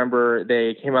if you remember,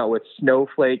 they came out with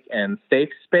Snowflake and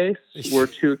Safe Space were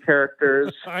two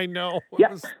characters. I know. Yep.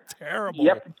 It was terrible.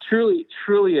 Yep. Truly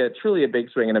a big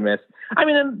swing and a miss. I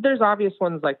mean, and there's obvious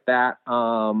ones like that.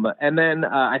 And then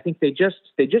I think they just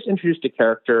introduced a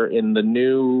character in the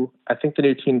new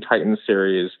Teen Titans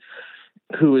series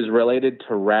who is related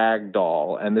to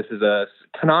Ragdoll. And this is a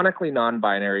canonically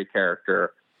non-binary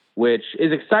character, which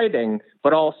is exciting,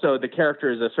 but also the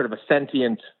character is a sort of a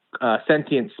sentient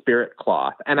spirit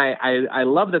cloth. And I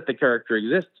love that the character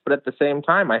exists, but at the same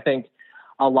time, I think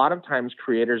a lot of times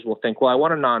creators will think, well, I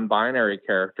want a non-binary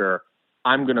character.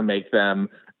 I'm going to make them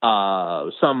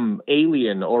some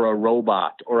alien or a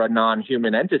robot or a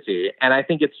non-human entity. And I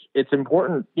think it's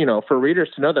important, for readers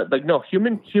to know that, like, no,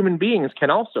 human beings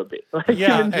can also be.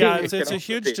 It's a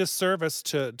huge disservice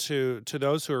to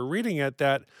those who are reading it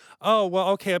that, oh, well,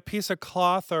 okay, a piece of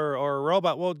cloth or a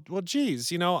robot. Well,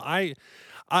 geez, okay,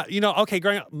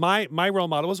 growing up, my role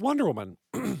model was Wonder Woman.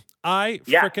 I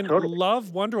freaking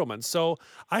love Wonder Woman. So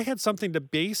I had something to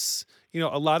base,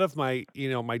 a lot of my,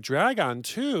 my drag on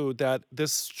too, that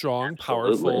this strong,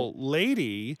 powerful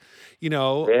lady,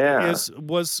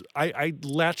 I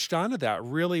latched onto that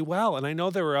really well. And I know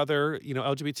there were other,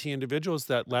 LGBT individuals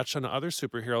that latched onto other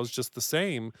superheroes just the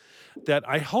same, that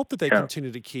I hope that they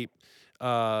continue to keep,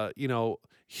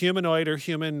 humanoid or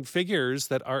human figures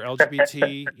that are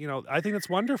LGBT, I think it's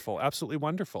wonderful, absolutely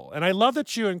wonderful. And I love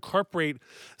that you incorporate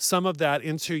some of that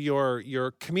into your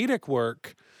comedic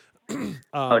work.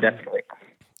 Definitely.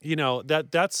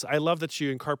 That's I love that you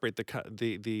incorporate the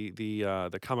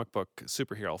comic book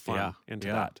superhero fun into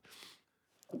that.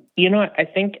 I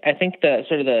think the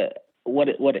sort of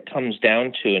what it comes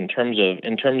down to in terms of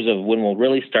when we'll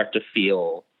really start to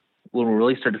feel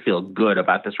good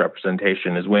about this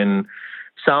representation is when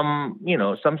some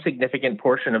significant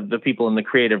portion of the people in the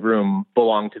creative room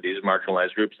belong to these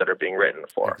marginalized groups that are being written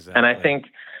for. Exactly. And I think,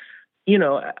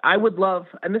 I would love,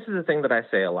 and this is the thing that I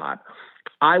say a lot,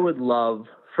 I would love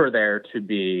for there to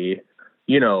be,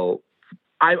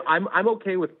 I'm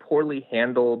okay with poorly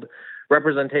handled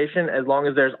representation as long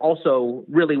as there's also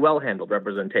really well handled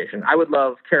representation. I would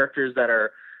love characters that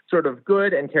are sort of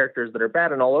good and characters that are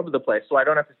bad and all over the place. So I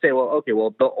don't have to say,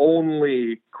 the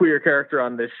only queer character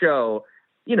on this show,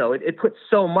 it puts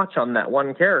so much on that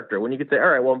one character when you could say, all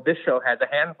right, well, this show has a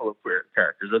handful of queer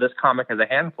characters, or this comic has a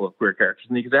handful of queer characters.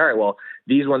 And you can say, all right, well,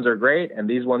 these ones are great and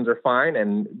these ones are fine.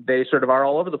 And they sort of are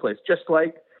all over the place, just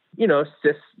like,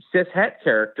 cis het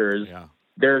characters. Yeah.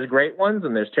 There's great ones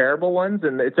and there's terrible ones,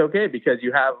 and it's okay because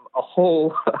you have a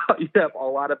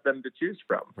lot of them to choose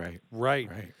from. Right.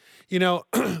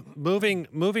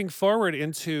 Moving forward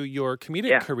into your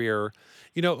comedic career,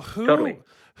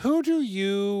 who do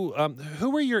you who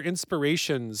were your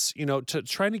inspirations, to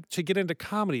trying to get into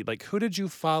comedy? Like, who did you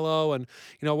follow, and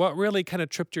what really kind of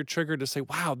tripped your trigger to say,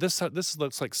 wow, this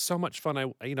looks like so much fun.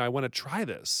 I want to try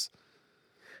this.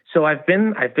 So I've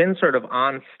been sort of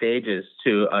on stages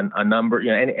to a number,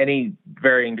 any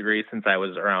varying degrees since I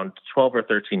was around 12 or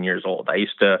 13 years old. I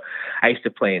used to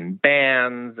play in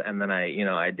bands, and then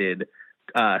I did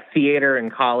theater in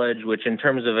college, which in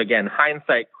terms of, again,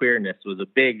 hindsight queerness was a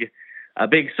big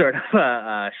sort of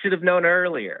should have known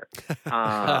earlier.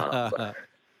 But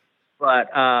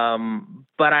I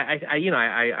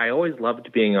always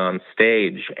loved being on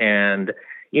stage, and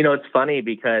it's funny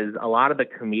because a lot of the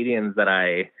comedians that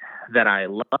I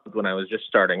loved when I was just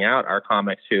starting out are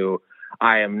comics who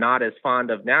I am not as fond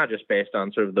of now, just based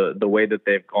on sort of the way that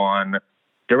they've gone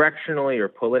directionally or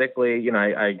politically.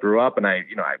 I grew up and I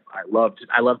loved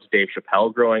Dave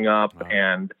Chappelle growing up,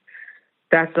 and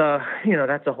that's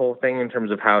a whole thing in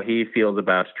terms of how he feels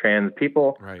about trans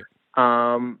people. Right.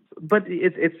 But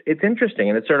it's interesting,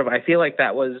 and it's sort of, I feel like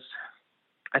that was,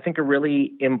 I think, a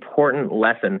really important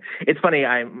lesson. It's funny,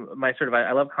 I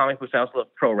love comic books. I also love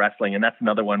pro wrestling, and that's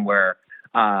another one where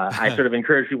I sort of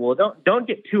encourage people, well, don't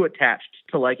get too attached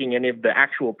to liking any of the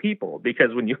actual people,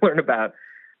 because when you learn about,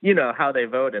 how they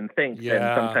vote and think,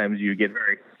 then sometimes you get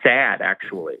very sad,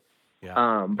 actually.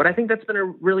 Yeah. But I think that's been a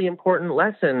really important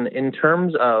lesson in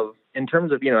terms of,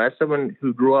 as someone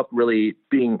who grew up really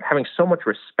having so much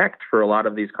respect for a lot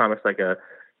of these comics, like I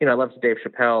loved Dave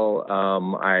Chappelle.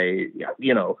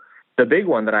 The big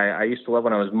one that I used to love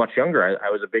when I was much younger, I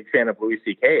was a big fan of Louis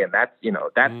C.K. and that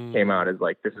came out as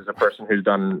like, this is a person who's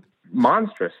done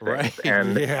monstrous things. Right.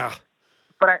 And yeah.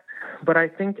 But I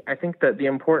think that the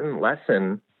important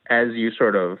lesson as you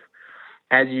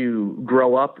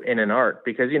grow up in an art,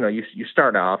 because you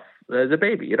start off as a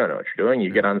baby, you don't know what you're doing. You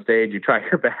get on stage, you try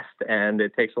your best, and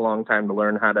it takes a long time to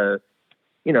learn how to,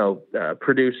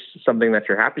 produce something that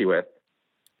you're happy with.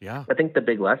 Yeah. I think the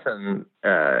big lesson,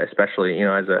 especially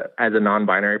as a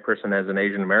non-binary person, as an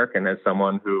Asian American, as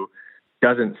someone who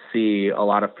doesn't see a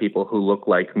lot of people who look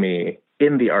like me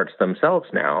in the arts themselves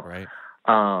now. Right.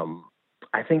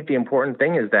 I think the important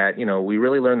thing is that we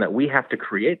really learn that we have to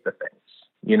create the things.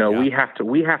 We have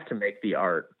to make the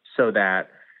art so that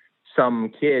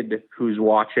some kid who's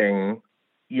watching,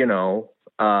 now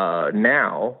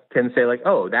can say like,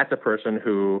 oh, that's a person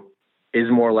who is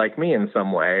more like me in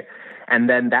some way. And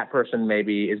then that person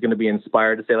maybe is going to be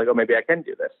inspired to say like, oh, maybe I can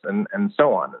do this, and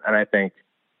so on. And I think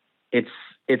it's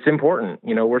important.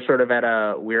 We're sort of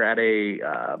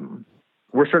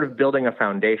we're sort of building a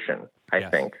foundation, I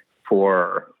think,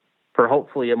 for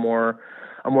hopefully a more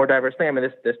diverse thing. I mean,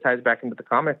 this ties back into the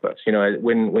comic books.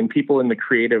 When people in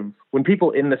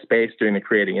the space doing the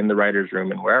creating, in the writer's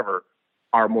room and wherever,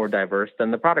 are more diverse,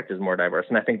 then the product is more diverse.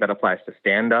 And I think that applies to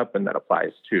stand-up, and that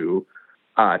applies to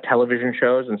television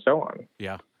shows and so on.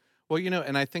 Yeah. Well,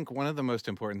 and I think one of the most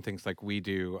important things like we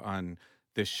do on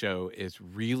this show is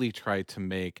really try to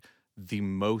make the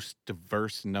most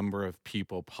diverse number of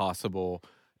people possible,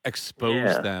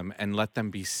 expose them and let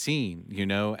them be seen,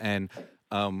 and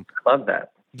love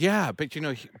that. Yeah, but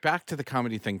back to the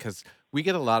comedy thing, because we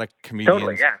get a lot of comedians.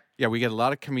 Totally, yeah, we get a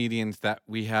lot of comedians that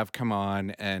we have come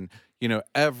on, and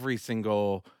every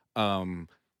single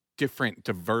different,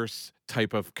 diverse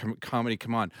type of comedy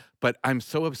come on. But I'm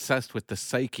so obsessed with the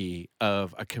psyche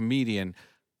of a comedian.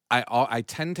 I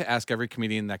tend to ask every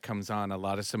comedian that comes on a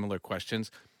lot of similar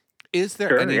questions. Is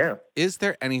there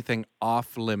anything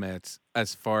off limits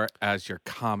as far as your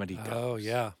comedy goes? Oh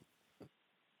yeah.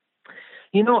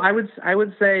 I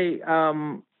would say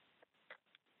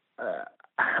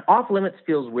off limits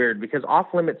feels weird, because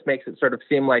off limits makes it sort of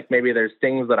seem like maybe there's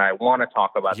things that I want to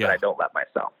talk about that I don't let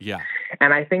myself. Yeah.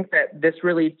 And I think that this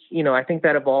really, I think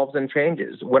that evolves and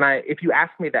changes. If you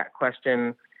ask me that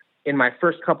question in my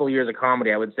first couple of years of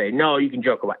comedy, I would say, no, you can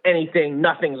joke about anything,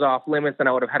 nothing's off limits. And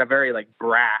I would have had a very like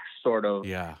brash sort of,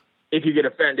 if you get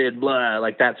offended, blah,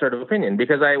 like that sort of opinion,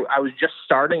 because I was just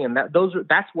starting, and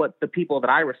that's what the people that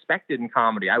I respected in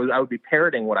comedy, I would be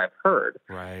parroting what I've heard.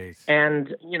 Right.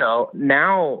 And,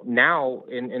 now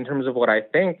in terms of what I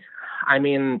think, I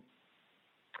mean,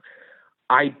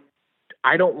 I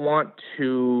don't want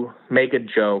to make a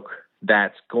joke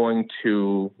that's going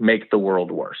to make the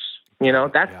world worse.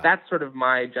 That's sort of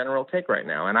my general take right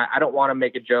now. And I don't want to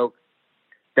make a joke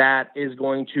that is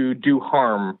going to do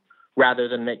harm rather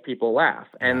than make people laugh.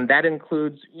 And that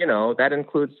includes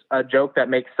a joke that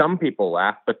makes some people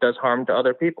laugh but does harm to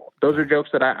other people. Those are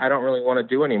jokes that I don't really want to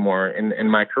do anymore in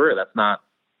my career. That's not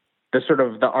the sort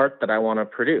of the art that I want to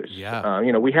produce. Yeah.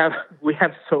 We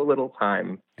have so little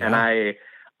time, and I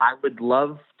would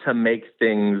love to make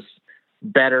things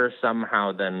better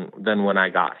somehow than when I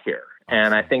got here. Awesome.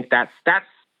 And I think that's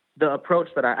the approach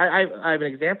that I have an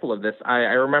example of this. I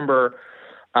remember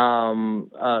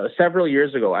several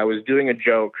years ago, I was doing a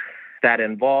joke that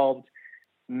involved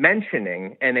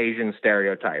mentioning an Asian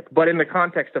stereotype, but in the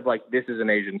context of like, this is an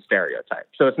Asian stereotype.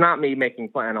 So it's not me making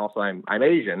fun, and also I'm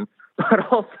Asian, but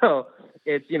also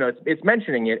it's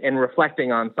mentioning it and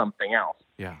reflecting on something else.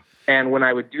 Yeah. And when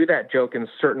I would do that joke in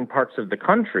certain parts of the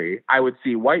country, I would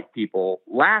see white people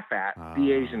laugh at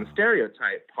the Asian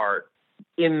stereotype part,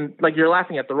 in like, you're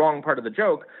laughing at the wrong part of the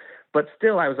joke. But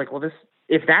still, I was like, well,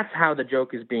 if that's how the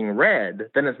joke is being read,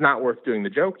 then it's not worth doing the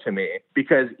joke to me,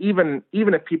 because even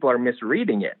if people are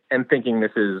misreading it and thinking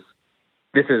this is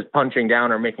punching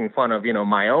down or making fun of,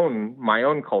 my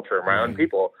own culture, my own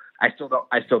people, I still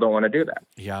don't want to do that.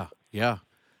 Yeah. Yeah.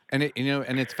 And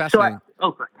and it's fascinating.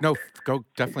 Go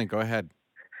ahead.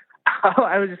 Oh,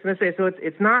 I was just going to say, so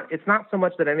it's not so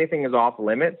much that anything is off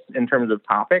limits in terms of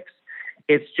topics.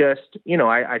 It's just,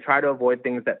 I try to avoid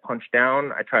things that punch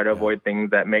down. I try to avoid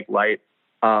things that make light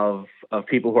of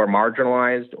people who are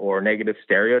marginalized or negative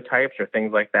stereotypes or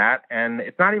things like that. And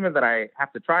it's not even that I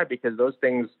have to try, because those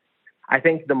things, I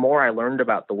think the more I learned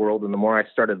about the world and the more I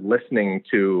started listening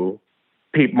to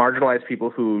marginalized people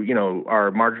who,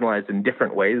 are marginalized in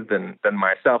different ways than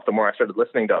myself, the more I started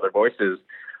listening to other voices,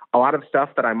 a lot of stuff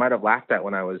that I might have laughed at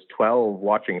when I was 12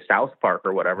 watching South Park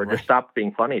or whatever just stopped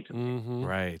being funny to me. Mm-hmm.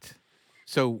 Right.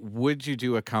 So would you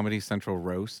do a Comedy Central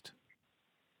roast?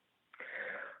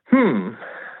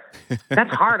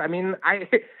 That's hard. I mean,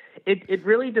 it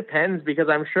really depends, because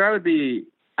I'm sure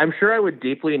I would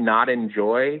deeply not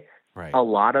enjoy a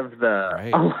lot of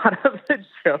the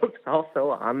jokes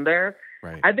also on there.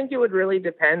 Right. I think it would really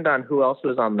depend on who else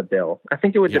was on the bill. I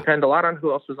think it would depend a lot on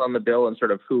who else was on the bill and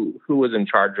sort of who was in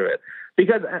charge of it.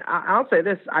 Because I'll say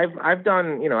this, I've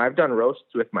done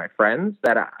roasts with my friends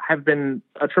that have been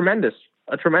a tremendous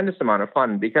amount of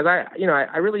fun, because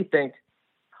I really think,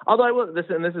 although I will, this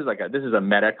is a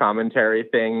meta commentary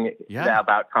thing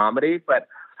about comedy, but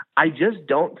I just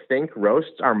don't think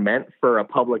roasts are meant for a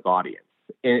public audience.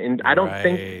 And I don't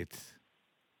think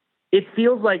it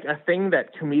feels like a thing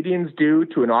that comedians do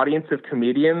to an audience of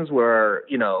comedians where,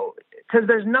 because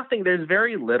there's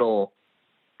very little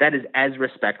that is as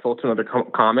respectful to another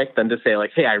comic than to say,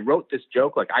 like, hey, I wrote this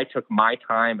joke, like I took my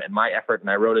time and my effort and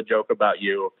I wrote a joke about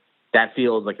you. That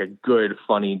feels like a good,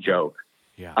 funny joke.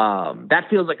 Yeah. That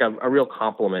feels like a real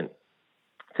compliment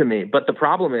to me. But the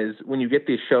problem is when you get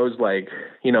these shows like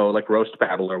Roast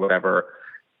Battle or whatever,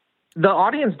 the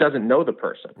audience doesn't know the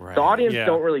person. Right. The audience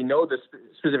don't really know the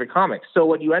specific comics. So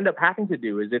what you end up having to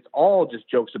do is it's all just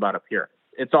jokes about appearance.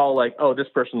 It's all like, oh, this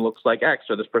person looks like X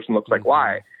or this person looks like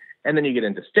Y. And then you get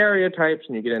into stereotypes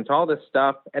and you get into all this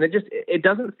stuff. And it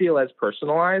doesn't feel as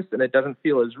personalized and it doesn't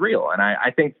feel as real. And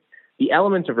I think the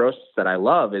element of roasts that I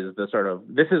love is the sort of,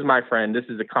 this is my friend, this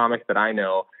is a comic that I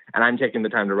know, and I'm taking the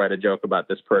time to write a joke about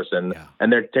this person,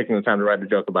 and they're taking the time to write a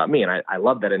joke about me. And I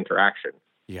love that interaction.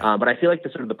 Yeah. But I feel like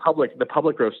the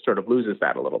public roast sort of loses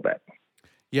that a little bit.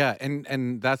 Yeah,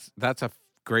 and that's a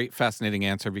great, fascinating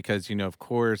answer, because, of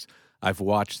course, I've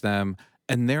watched them,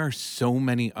 and there are so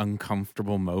many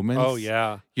uncomfortable moments. Oh,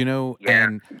 yeah.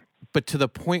 But to the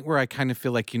point where I kind of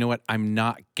feel like, I'm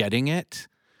not getting it.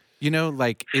 Is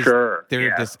there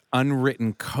this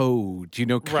unwritten code,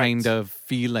 kind of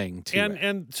feeling to it?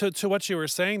 And to what you were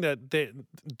saying, that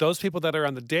those people that are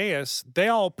on the dais, they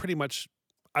all pretty much,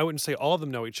 I wouldn't say all of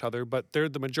them know each other, but the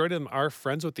majority of them are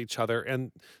friends with each other,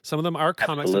 and some of them are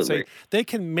comics that say they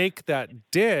can make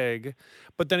that dig,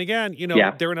 but then again,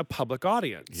 they're in a public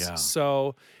audience. Yeah.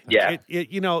 So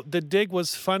the dig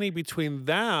was funny between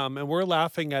them, and we're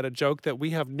laughing at a joke that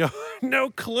we have no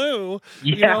clue,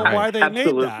 why they made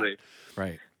that.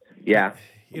 Right. Yeah.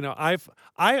 I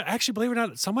actually, believe it or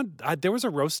not, there was a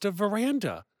roast of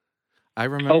Veranda. I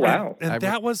remember. Oh, wow. And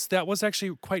that was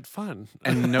actually quite fun.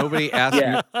 And nobody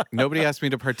asked me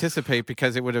to participate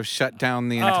because it would have shut down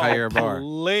the entire bar.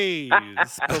 Please.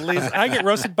 I get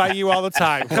roasted by you all the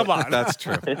time. Come on. That's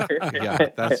true. Yeah,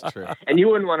 that's true. And you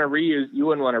wouldn't want to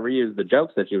reuse the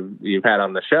jokes that you've had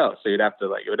on the show. So you'd have to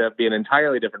it would have to be an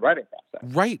entirely different writing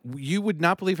process. Right. You would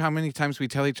not believe how many times we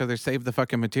tell each other, save the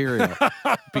fucking material.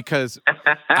 Because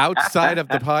outside of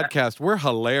the podcast, we're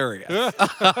hilarious.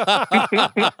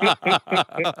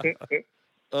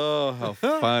 Oh, how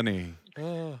funny.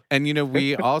 And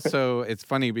we also, it's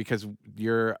funny because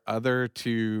your other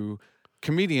two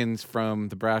comedians from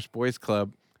the Brash Boys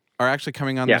Club are actually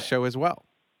coming on the show as well.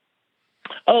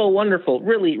 Oh, wonderful.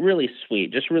 Really, really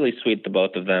sweet. Just really sweet, the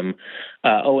both of them.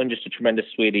 Owen, just a tremendous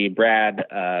sweetie. Brad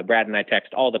and I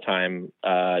text all the time.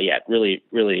 Really,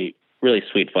 really, really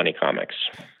sweet, funny comics.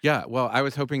 Yeah, well, I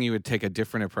was hoping you would take a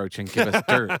different approach and give us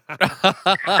dirt.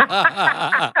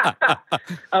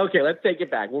 Okay, let's take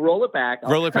it back. We'll roll it back.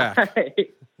 Roll it back.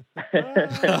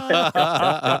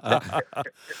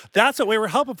 That's what we were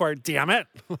hoping for, damn it.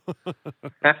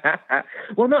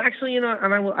 Well, no, actually, and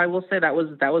I will say that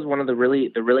was one of the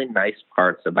really nice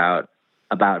parts about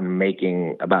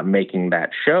making that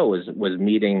show was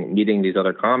meeting these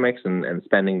other comics and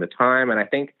spending the time. And I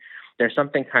think there's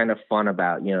something kind of fun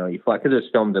about, you fly, because it was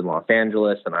filmed in Los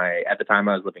Angeles, and at the time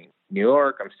I was living in New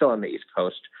York. I'm still on the East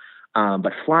Coast.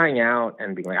 But flying out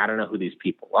and being like, I don't know who these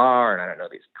people are, and I don't know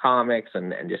these comics,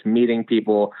 and just meeting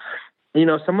people,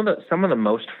 some of the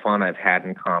most fun I've had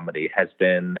in comedy has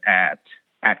been at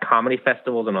comedy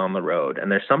festivals and on the road.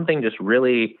 And there's something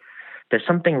really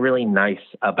nice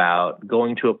about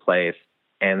going to a place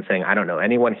and saying, I don't know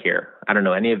anyone here. I don't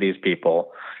know any of these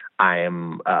people.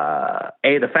 I'm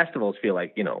the festivals feel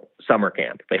like, you know, summer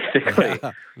camp basically.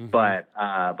 But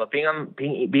being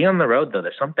on the road though,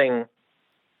 there's something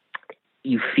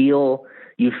you feel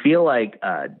like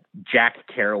a Jack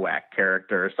Kerouac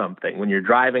character or something when you're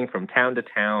driving from town to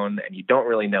town and you don't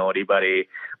really know anybody,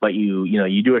 but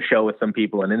you do a show with some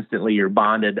people and instantly you're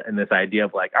bonded in this idea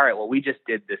of like, all right, well, we just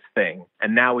did this thing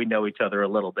and now we know each other a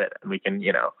little bit and we can,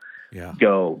 you know,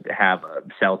 go have a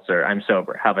seltzer. I'm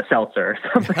sober. Have a seltzer or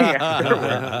something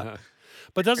afterwards.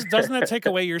 But doesn't that take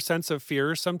away your sense of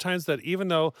fear sometimes? That even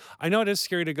though I know it is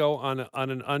scary to go on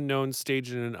an unknown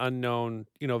stage in an unknown,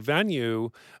 you know,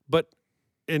 venue, but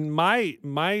in my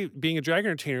being a drag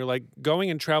entertainer, like going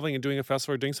and traveling and doing a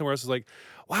festival or doing somewhere else is like,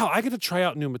 wow, I get to try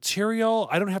out new material.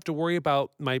 I don't have to worry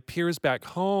about my peers back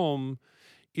home,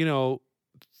 you know,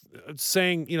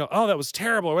 saying, you know, oh, that was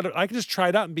terrible. Or whatever. I can just try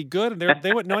it out and be good, and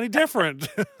they wouldn't know any different.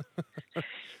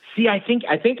 See, I think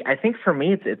for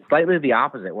me it's slightly the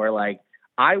opposite, where like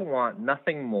I want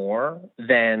nothing more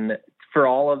than for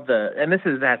all of the, and this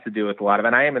has to do with a lot of,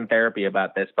 and I am in therapy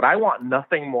about this, but I want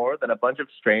nothing more than a bunch of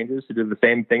strangers who do the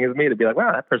same thing as me to be like,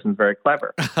 wow, that person's very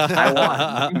clever. I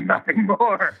want nothing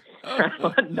more. I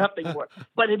want nothing more.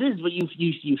 But it is, but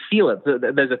you feel it.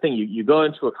 There's a thing, you go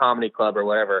into a comedy club or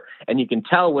whatever, and you can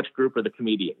tell which group are the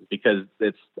comedians because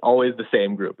it's always the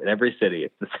same group in every city.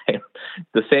 It's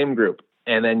the same group.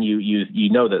 And then you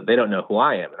know that they don't know who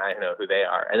I am and I know who they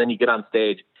are. And then you get on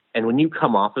stage. And when you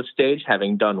come off of stage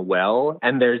having done well,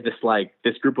 and there's this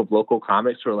group of local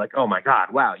comics who are like, oh my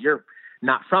God, wow, you're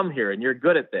not from here and you're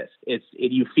good at this.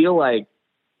 You feel like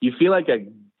a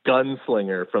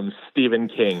gunslinger from Stephen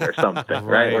King or something,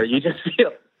 right? Where you just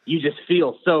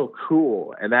feel so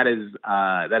cool. And that is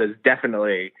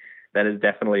definitely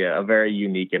a very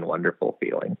unique and wonderful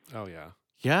feeling. Oh yeah.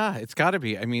 Yeah, it's gotta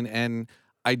be. I mean, and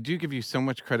I do give you so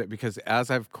much credit because as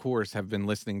I've, of course, have been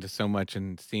listening to so much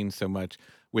and seen so much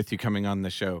with you coming on the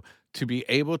show, to be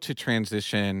able to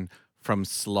transition from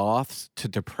sloths to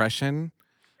depression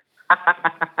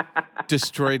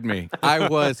destroyed me. I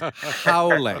was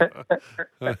howling.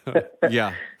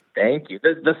 Yeah. Thank you.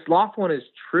 The sloth one is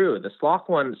true. The sloth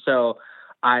one, so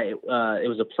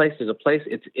there's a place,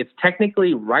 it's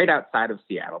technically right outside of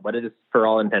Seattle, but it is for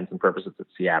all intents and purposes, it's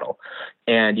Seattle.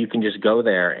 And you can just go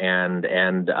there and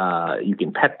you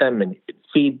can pet them and you can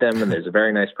feed them. And there's a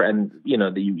very nice, and you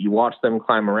know, you watch them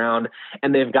climb around,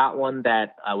 and they've got one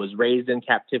that was raised in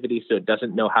captivity. So it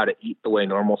doesn't know how to eat the way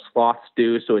normal sloths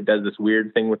do. So it does this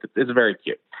weird thing with it. It's very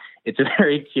cute. It's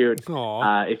very cute.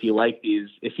 If you like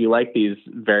these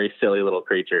very silly little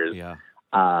creatures. Yeah.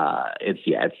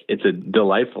 It's a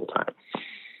delightful time.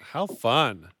 How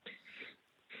fun.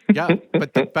 Yeah,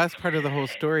 but the best part of the whole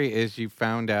story is you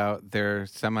found out they're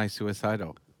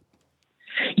semi-suicidal.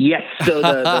 Yes. So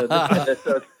on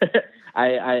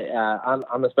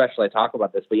the special I talk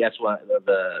about this, but yes,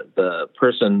 the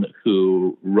person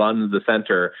who runs the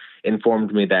center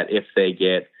informed me that if they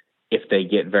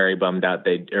get very bummed out,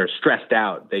 or stressed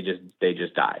out, they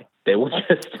just die. They will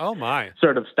just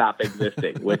sort of stop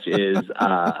existing, which is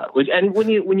and when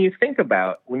you think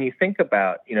about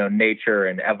you know, nature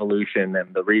and evolution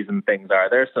and the reason things are,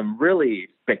 there's some really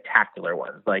spectacular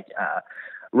ones. Like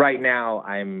right now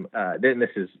I'm this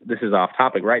is off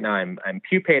topic. Right now I'm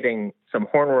pupating some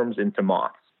hornworms into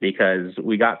moths because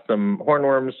we got some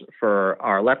hornworms for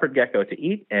our leopard gecko to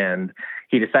eat, and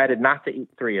he decided not to eat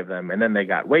 3 of them, and then they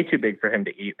got way too big for him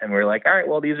to eat, and we're like, all right,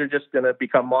 well, these are just going to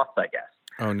become moths, I guess.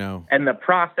 Oh no! And the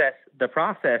process,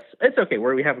 it's okay.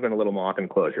 We have a little moth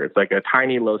enclosure. It's like a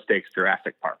tiny, low stakes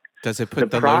Jurassic Park. Does it put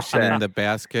the lotion in the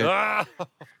basket? No,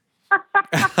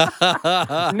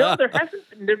 there hasn't.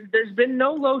 There's been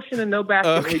no lotion and no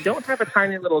basket. Okay. We don't have a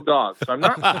tiny little dog, so I'm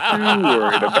not too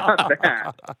worried about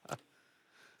that.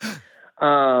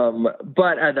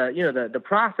 But the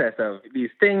process of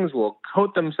these things will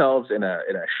coat themselves in a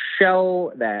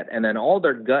shell and then all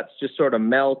their guts just sort of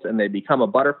melt and they become a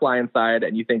butterfly inside.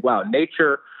 And you think, wow,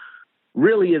 nature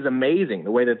really is amazing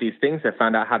the way that these things have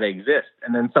found out how to exist.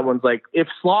 And then someone's like, if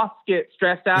sloths get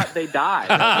stressed out, they die.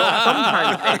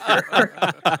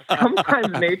 Well,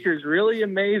 sometimes nature is really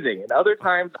amazing. And other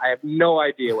times I have no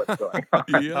idea what's going on.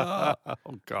 Yeah.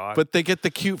 Oh God. But they get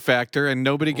the cute factor and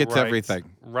nobody gets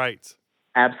everything. Right.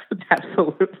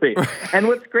 Absolutely. And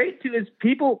what's great too is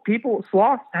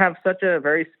sloths have such a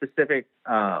very specific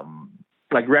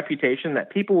like reputation that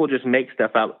people will just make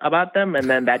stuff up about them, and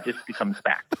then that just becomes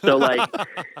fact. So like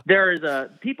there is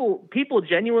people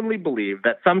genuinely believe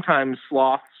that sometimes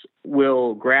sloths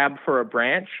will grab for a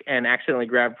branch and accidentally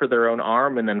grab for their own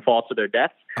arm and then fall to their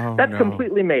death. That's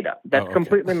completely made up. That's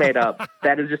completely made up.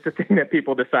 That is just a thing that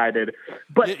people decided.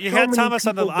 But you had Thomas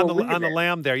on the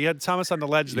lam there. You had Thomas on the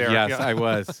ledge there. Yes, yeah. I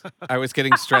was. I was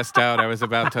getting stressed out. I was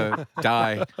about to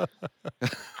die.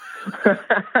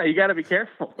 You got to be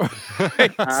careful.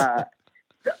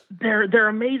 They're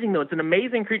amazing though. It's an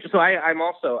amazing creature. So I'm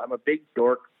a big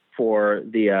dork for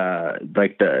the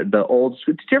old.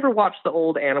 Did you ever watch the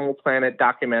old Animal Planet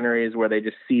documentaries where they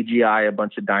just CGI a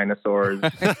bunch of dinosaurs,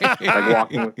 like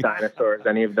Walking with Dinosaurs?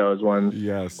 Any of those ones?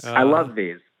 Yes. I love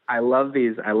these. I love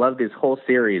these whole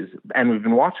series, and we've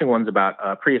been watching ones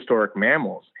about prehistoric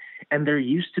mammals. And there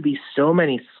used to be so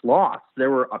many sloths.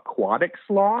 There were aquatic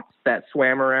sloths that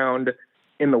swam around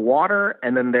in the water,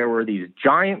 and then there were these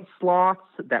giant sloths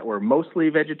that were mostly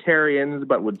vegetarians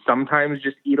but would sometimes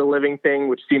just eat a living thing,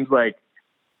 which seems like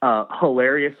a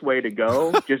hilarious way to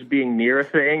go, just being near a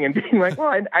thing and being like,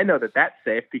 well, I know that that's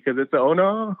safe because it's, oh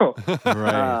no.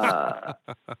 Right.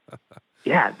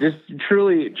 Yeah, just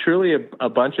truly a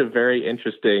bunch of very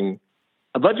interesting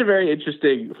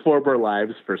former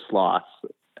lives for sloths.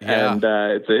 Yeah. And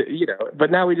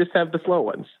but now we just have the slow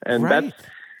ones, and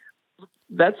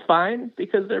that's fine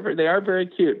because they are very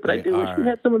cute. But I do wish we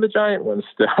had some of the giant ones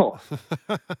still.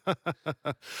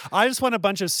 I just want a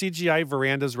bunch of CGI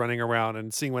verandas running around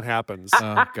and seeing what happens.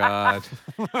 Oh God!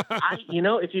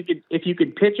 If you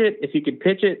could pitch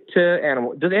it to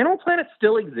Animal. Does Animal Planet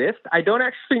still exist? I don't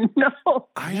actually know.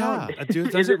 I don't. Dude,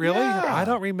 does it really? Yeah. I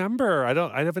don't remember.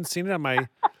 I haven't seen it on my.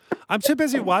 I'm too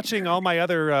busy watching all my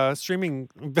other streaming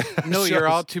No, shows. You're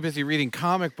all too busy reading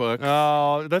comic books.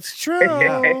 Oh, that's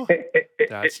true.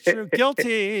 That's true.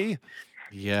 Guilty.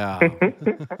 Yeah.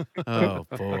 Oh,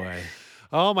 boy.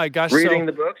 Oh, my gosh. Reading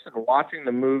the books and watching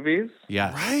the movies.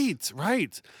 Yeah.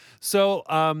 Right. So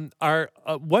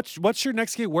what's your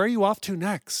next gig? Where are you off to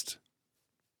next?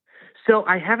 So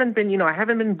I haven't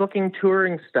been booking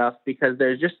touring stuff because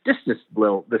there's just this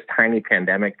tiny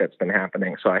pandemic that's been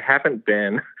happening. So I haven't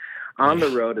been on the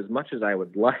road as much as I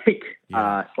would like, /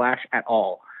 at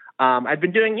all. I've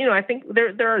been doing, I think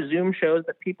there are Zoom shows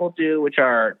that people do, which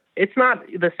it's not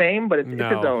the same, but it's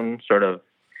its own sort of,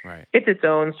 it's its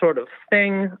own sort of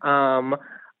thing.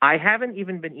 I haven't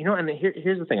even been, and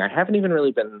here's the thing. I haven't even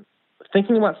really been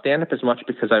thinking about stand-up as much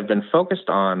because I've been focused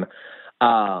on,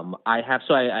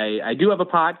 I do have a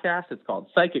podcast. It's called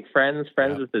Psychic Friends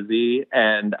with a Z.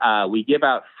 And, we give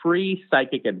out free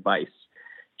psychic advice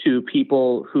to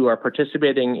people who are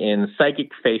participating in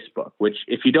Psychic Facebook, which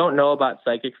if you don't know about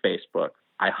Psychic Facebook,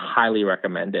 I highly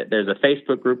recommend it. There's a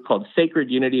Facebook group called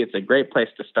Sacred Unity. It's a great place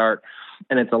to start.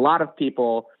 And it's a lot of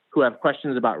people who have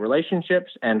questions about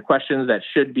relationships and questions that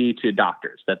should be to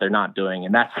doctors that they're not doing.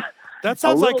 And that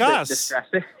sounds like us.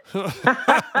 Distressing.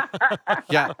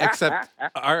 Yeah, except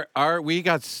we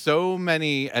got so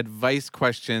many advice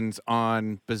questions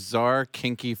on bizarre,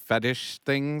 kinky fetish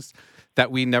things that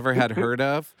we never had heard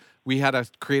of. We had to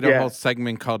create a whole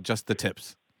segment called Just the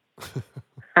Tips.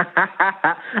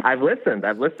 I've listened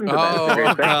to that.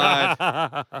 Oh,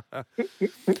 God.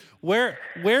 Where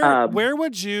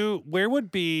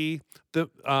would be the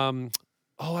I'm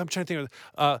trying to think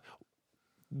of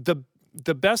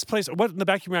the best place, what in the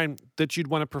back of your mind that you'd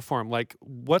want to perform? Like,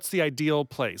 what's the ideal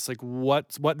place? Like,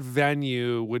 what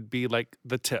venue would be like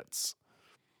the tits?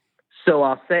 So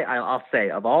I'll say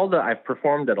of all I've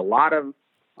performed at a lot of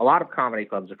comedy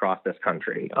clubs across this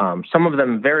country. Some of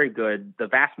them very good. The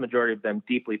vast majority of them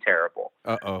deeply terrible.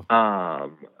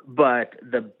 But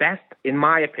the best, in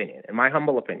my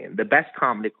humble opinion, the best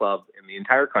comedy club in the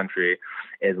entire country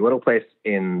is a little place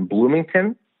in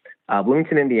Bloomington,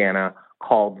 Indiana,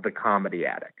 called The Comedy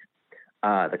Attic.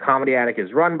 The Comedy Attic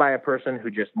is run by a person who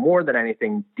just more than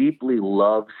anything deeply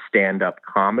loves stand-up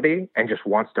comedy and just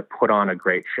wants to put on a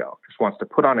great show, just wants to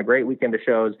put on a great weekend of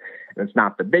shows. And it's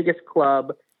not the biggest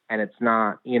club, and it's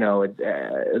not,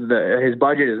 his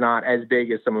budget is not as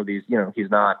big as some of these, he's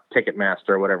not Ticketmaster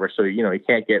or whatever. So, he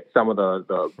can't get some of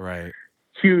the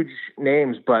huge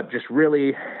names, but just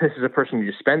really, this is a person who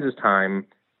just spends his time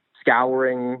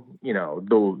scouring,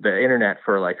 the internet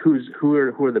for like who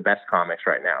are the best comics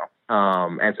right now.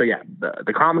 And so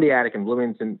the Comedy Attic in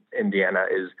Bloomington, Indiana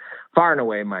is far and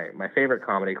away my favorite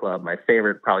comedy club, my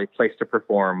favorite probably place to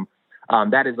perform.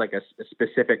 That is like a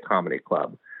specific comedy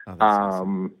club. Oh,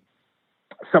 awesome.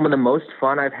 Some of the most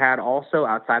fun I've had also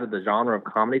outside of the genre of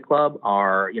comedy club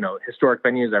are, historic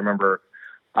venues. I remember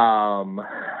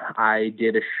I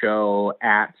did a show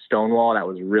at Stonewall that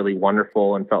was really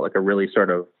wonderful and felt like a really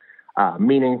sort of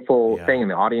meaningful thing, and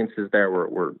the audiences there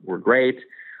were great.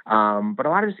 But a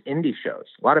lot of just indie shows.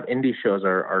 A lot of indie shows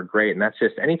are great, and that's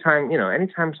just anytime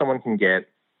someone can get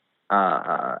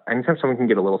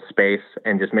a little space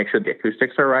and just make sure the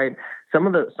acoustics are right. Some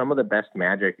of the best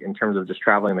magic in terms of just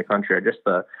traveling the country are just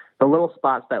the little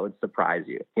spots that would surprise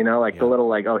you. You know, like the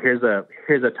little here's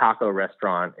a taco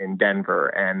restaurant in Denver,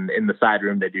 and in the side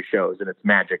room they do shows, and it's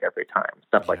magic every time.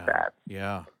 Stuff like that.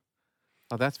 Yeah.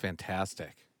 Oh, that's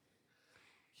fantastic.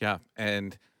 Yeah,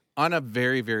 and on a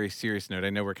very, very serious note,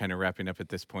 I know we're kind of wrapping up at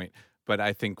this point, but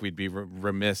I think we'd be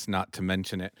remiss not to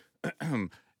mention it.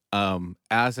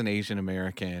 As an Asian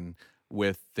American,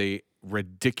 with the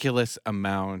ridiculous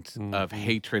amount of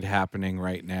hatred happening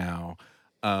right now,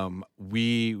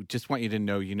 we just want you to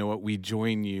know, you know what, we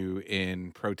join you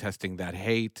in protesting that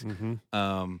hate,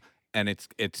 and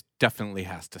it's definitely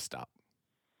has to stop.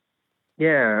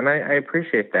 Yeah, and I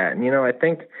appreciate that. And, you know, I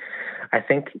think,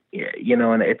 you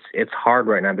know, and it's hard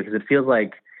right now because it feels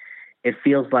like,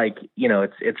 you know,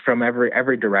 it's from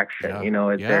every direction. Yeah. You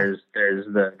know, there's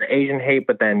the Asian hate,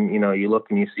 but then, you know, you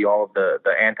look and you see all of the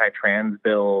anti-trans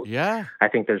bills. Yeah. I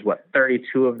think there's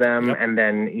 32 of them. Yep. And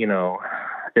then, you know,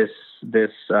 this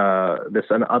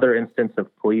another instance of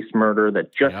police murder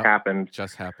that just happened.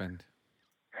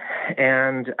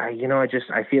 And you know,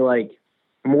 I feel like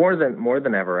more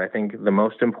than ever, I think the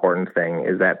most important thing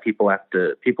is that people have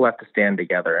to stand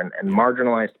together, and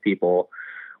marginalized people,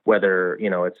 whether, you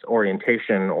know, it's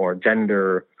orientation or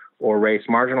gender or race,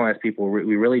 marginalized people,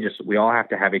 we all have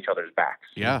to have each other's backs.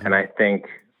 Yeah. And I think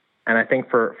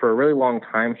for a really long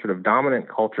time, sort of dominant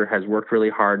culture has worked really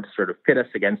hard to sort of pit us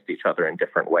against each other in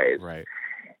different ways. Right.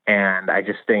 And I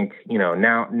just think, you know,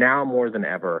 now more than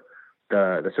ever,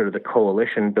 the sort of the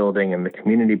coalition building and the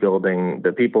community building,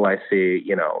 the people I see,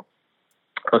 you know,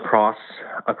 across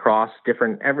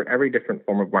every different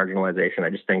form of marginalization, I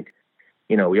just think,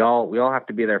 you know, we all have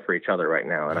to be there for each other right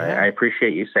now. And I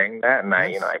appreciate you saying that. And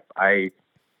I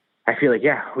feel like,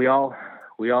 yeah, we all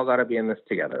got to be in this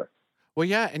together. Well,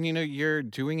 yeah. And, you know, you're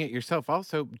doing it yourself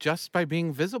also just by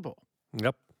being visible.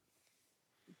 Yep.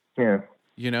 Yeah.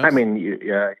 You know, I mean,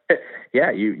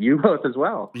 you both as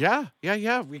well. Yeah.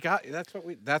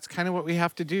 That's kind of what we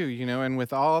have to do, you know, and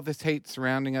with all this hate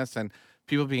surrounding us and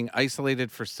people being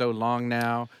isolated for so long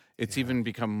now, it's even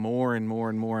become more and more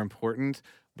and more important.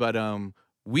 But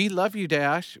we love you,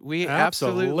 Dash. We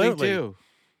absolutely do.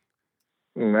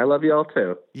 I love you all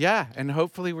too. Yeah. And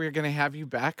hopefully we're going to have you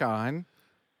back on.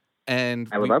 And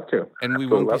I would love to. And we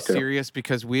won't be serious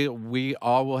because we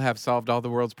all will have solved all the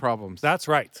world's problems. That's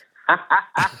right.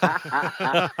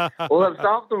 We'll have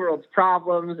solved the world's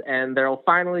problems, and there'll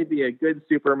finally be a good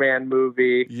Superman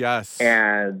movie. Yes,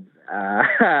 and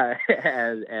the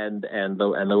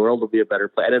world will be a better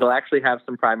place, and it'll actually have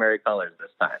some primary colors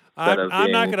this time.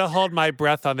 I'm not going to hold my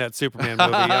breath on that Superman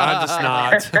movie. I'm just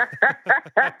not.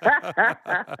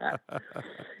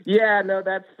 Yeah, no,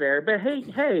 that's fair. But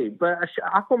hey, but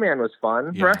Aquaman was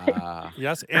fun, right?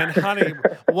 Yes, and honey,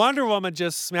 Wonder Woman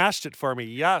just smashed it for me.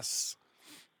 Yes.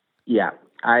 Yeah,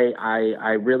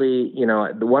 I really, you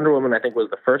know, the Wonder Woman I think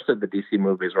was the first of the DC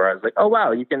movies where I was like, oh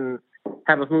wow, you can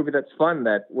have a movie that's fun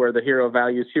where the hero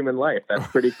values human life. That's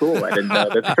pretty cool. I didn't know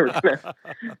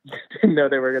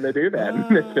they were gonna do that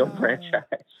in this film franchise.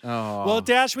 Oh. Well,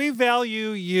 Dash, we value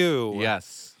you.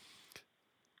 Yes.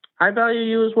 I value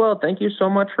you as well. Thank you so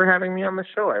much for having me on the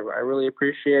show. I really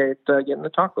appreciate getting to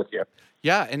talk with you.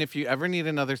 Yeah, and if you ever need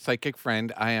another psychic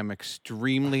friend, I am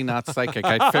extremely not psychic.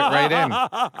 I fit right in.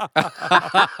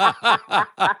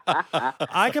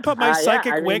 I could put my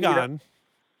psychic wig on.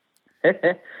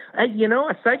 You know,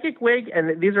 a psychic wig,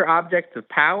 and these are objects of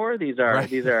power. These are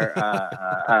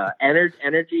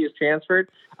energy is transferred.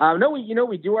 No,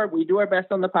 we do our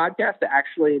best on the podcast to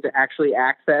actually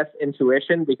access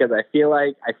intuition, because I feel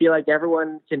like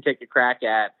everyone can take a crack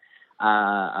at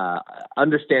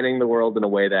understanding the world in a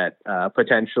way that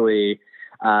potentially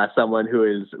someone who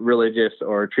is religious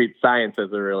or treats science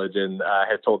as a religion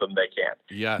has told them they can't.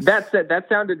 Yes. That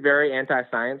sounded very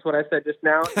anti-science, what I said just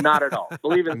now. Not at all.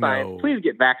 Believe in science. No. Please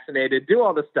get vaccinated. Do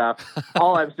all the stuff.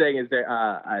 All I'm saying is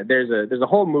there's a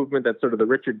whole movement that's sort of the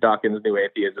Richard Dawkins New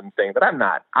Atheism thing that I'm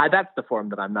not. That's the form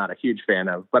that I'm not a huge fan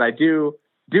of. But I do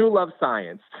love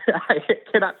science. I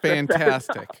cannot.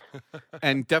 Fantastic.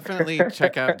 And definitely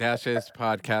check out Dash's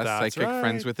podcast, That's Psychic right.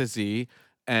 Friends with a Z,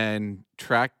 and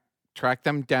track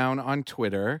them down on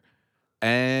Twitter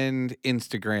and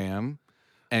Instagram,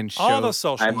 and show All the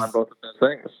socials. I'm on both of those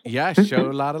things. Yeah,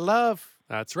 show a lot of love.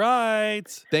 That's right.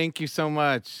 Thank you so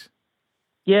much.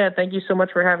 Yeah, thank you so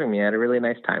much for having me. I had a really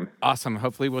nice time. Awesome.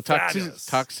 Hopefully we'll talk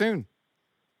soon.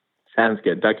 Sounds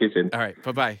good. Talk to you soon. All right.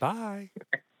 Bye-bye. Bye.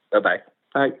 Bye-bye.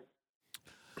 Bye.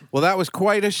 Well, that was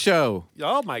quite a show.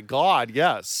 Oh my God,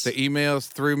 yes. The emails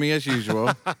threw me as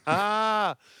usual.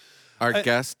 Ah, Our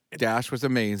guest, Dash, was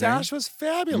amazing. Dash was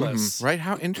fabulous. Right?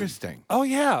 How interesting. Oh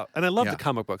yeah, and I love Yeah. the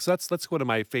comic books. That's one of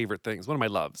my favorite things. One of my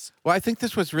loves. Well, I think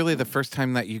this was really the first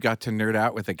time that you got to nerd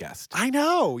out with a guest. I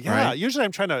know. Yeah. Right. Usually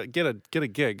I'm trying to get a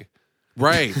gig.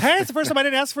 Right. Hey, it's the first time I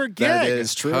didn't ask for a gig. That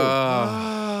is true.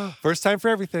 First time for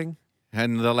everything.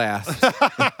 And the last.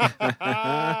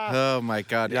 Oh, my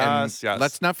God. Yes, And yes.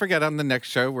 let's not forget on the next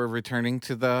show, we're returning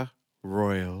to the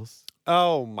Royals.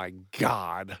 Oh my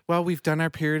God. Well, we've done our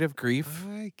period of grief.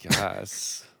 I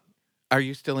guess. Are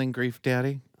you still in grief,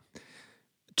 Daddy?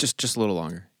 Just a little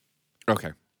longer.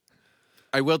 Okay.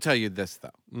 I will tell you this, though.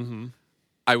 Mm-hmm.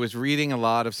 I was reading a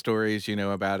lot of stories,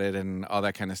 about it and all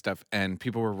that kind of stuff, and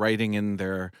people were writing in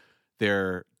their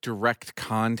direct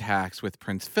contacts with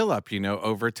Prince Philip,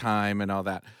 over time and all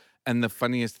that. And the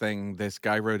funniest thing, this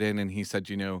guy wrote in and he said,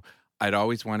 I'd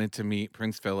always wanted to meet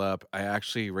Prince Philip. I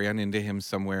actually ran into him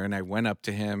somewhere and I went up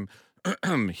to him.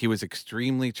 He was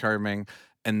extremely charming.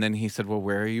 And then he said, well,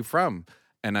 where are you from?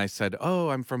 And I said, oh,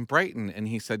 I'm from Brighton. And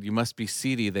he said, you must be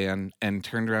seedy then, and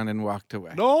turned around and walked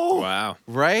away. No. Wow.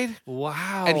 Right?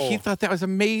 Wow. And he thought that was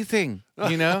amazing,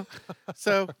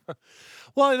 So,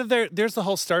 Well, there's the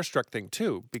whole starstruck thing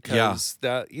too, because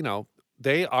that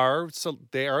they are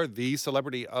the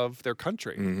celebrity of their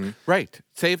country. Mm-hmm. right.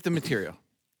 Save the material.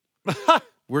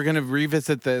 We're going to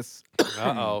revisit this.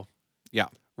 Uh-oh. Yeah.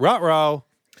 Ruh-roh.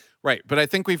 Right. But I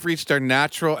think we've reached our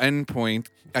natural end point.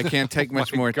 I can't take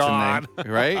much more God.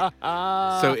 tonight.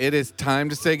 Right? So it is time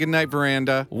to say goodnight,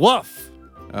 Veranda. Woof.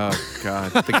 Oh,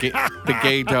 God. The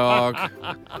gay dog.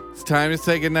 It's time to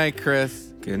say goodnight,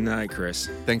 Chris. Good night, Chris.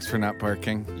 Thanks for not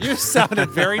barking. You sounded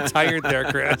very tired there,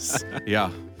 Chris.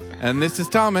 Yeah. And this is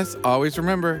Thomas. Always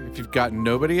remember, if you've got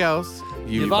nobody else,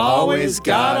 You've always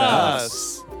got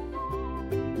us.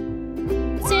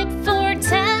 Tit for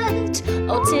tat,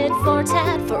 oh tit for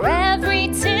tat, for every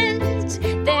tit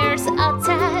there's a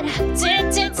tat.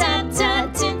 Tit tit tat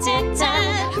tat, tit tit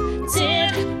tat,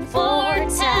 tit for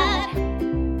tat.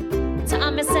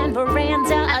 Thomas and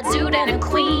Veranda, a dude and a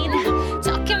queen,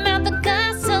 talking about the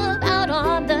gossip out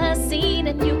on the scene,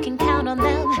 and you can count on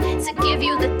them to give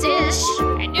you the dish.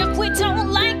 And if we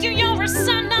don't like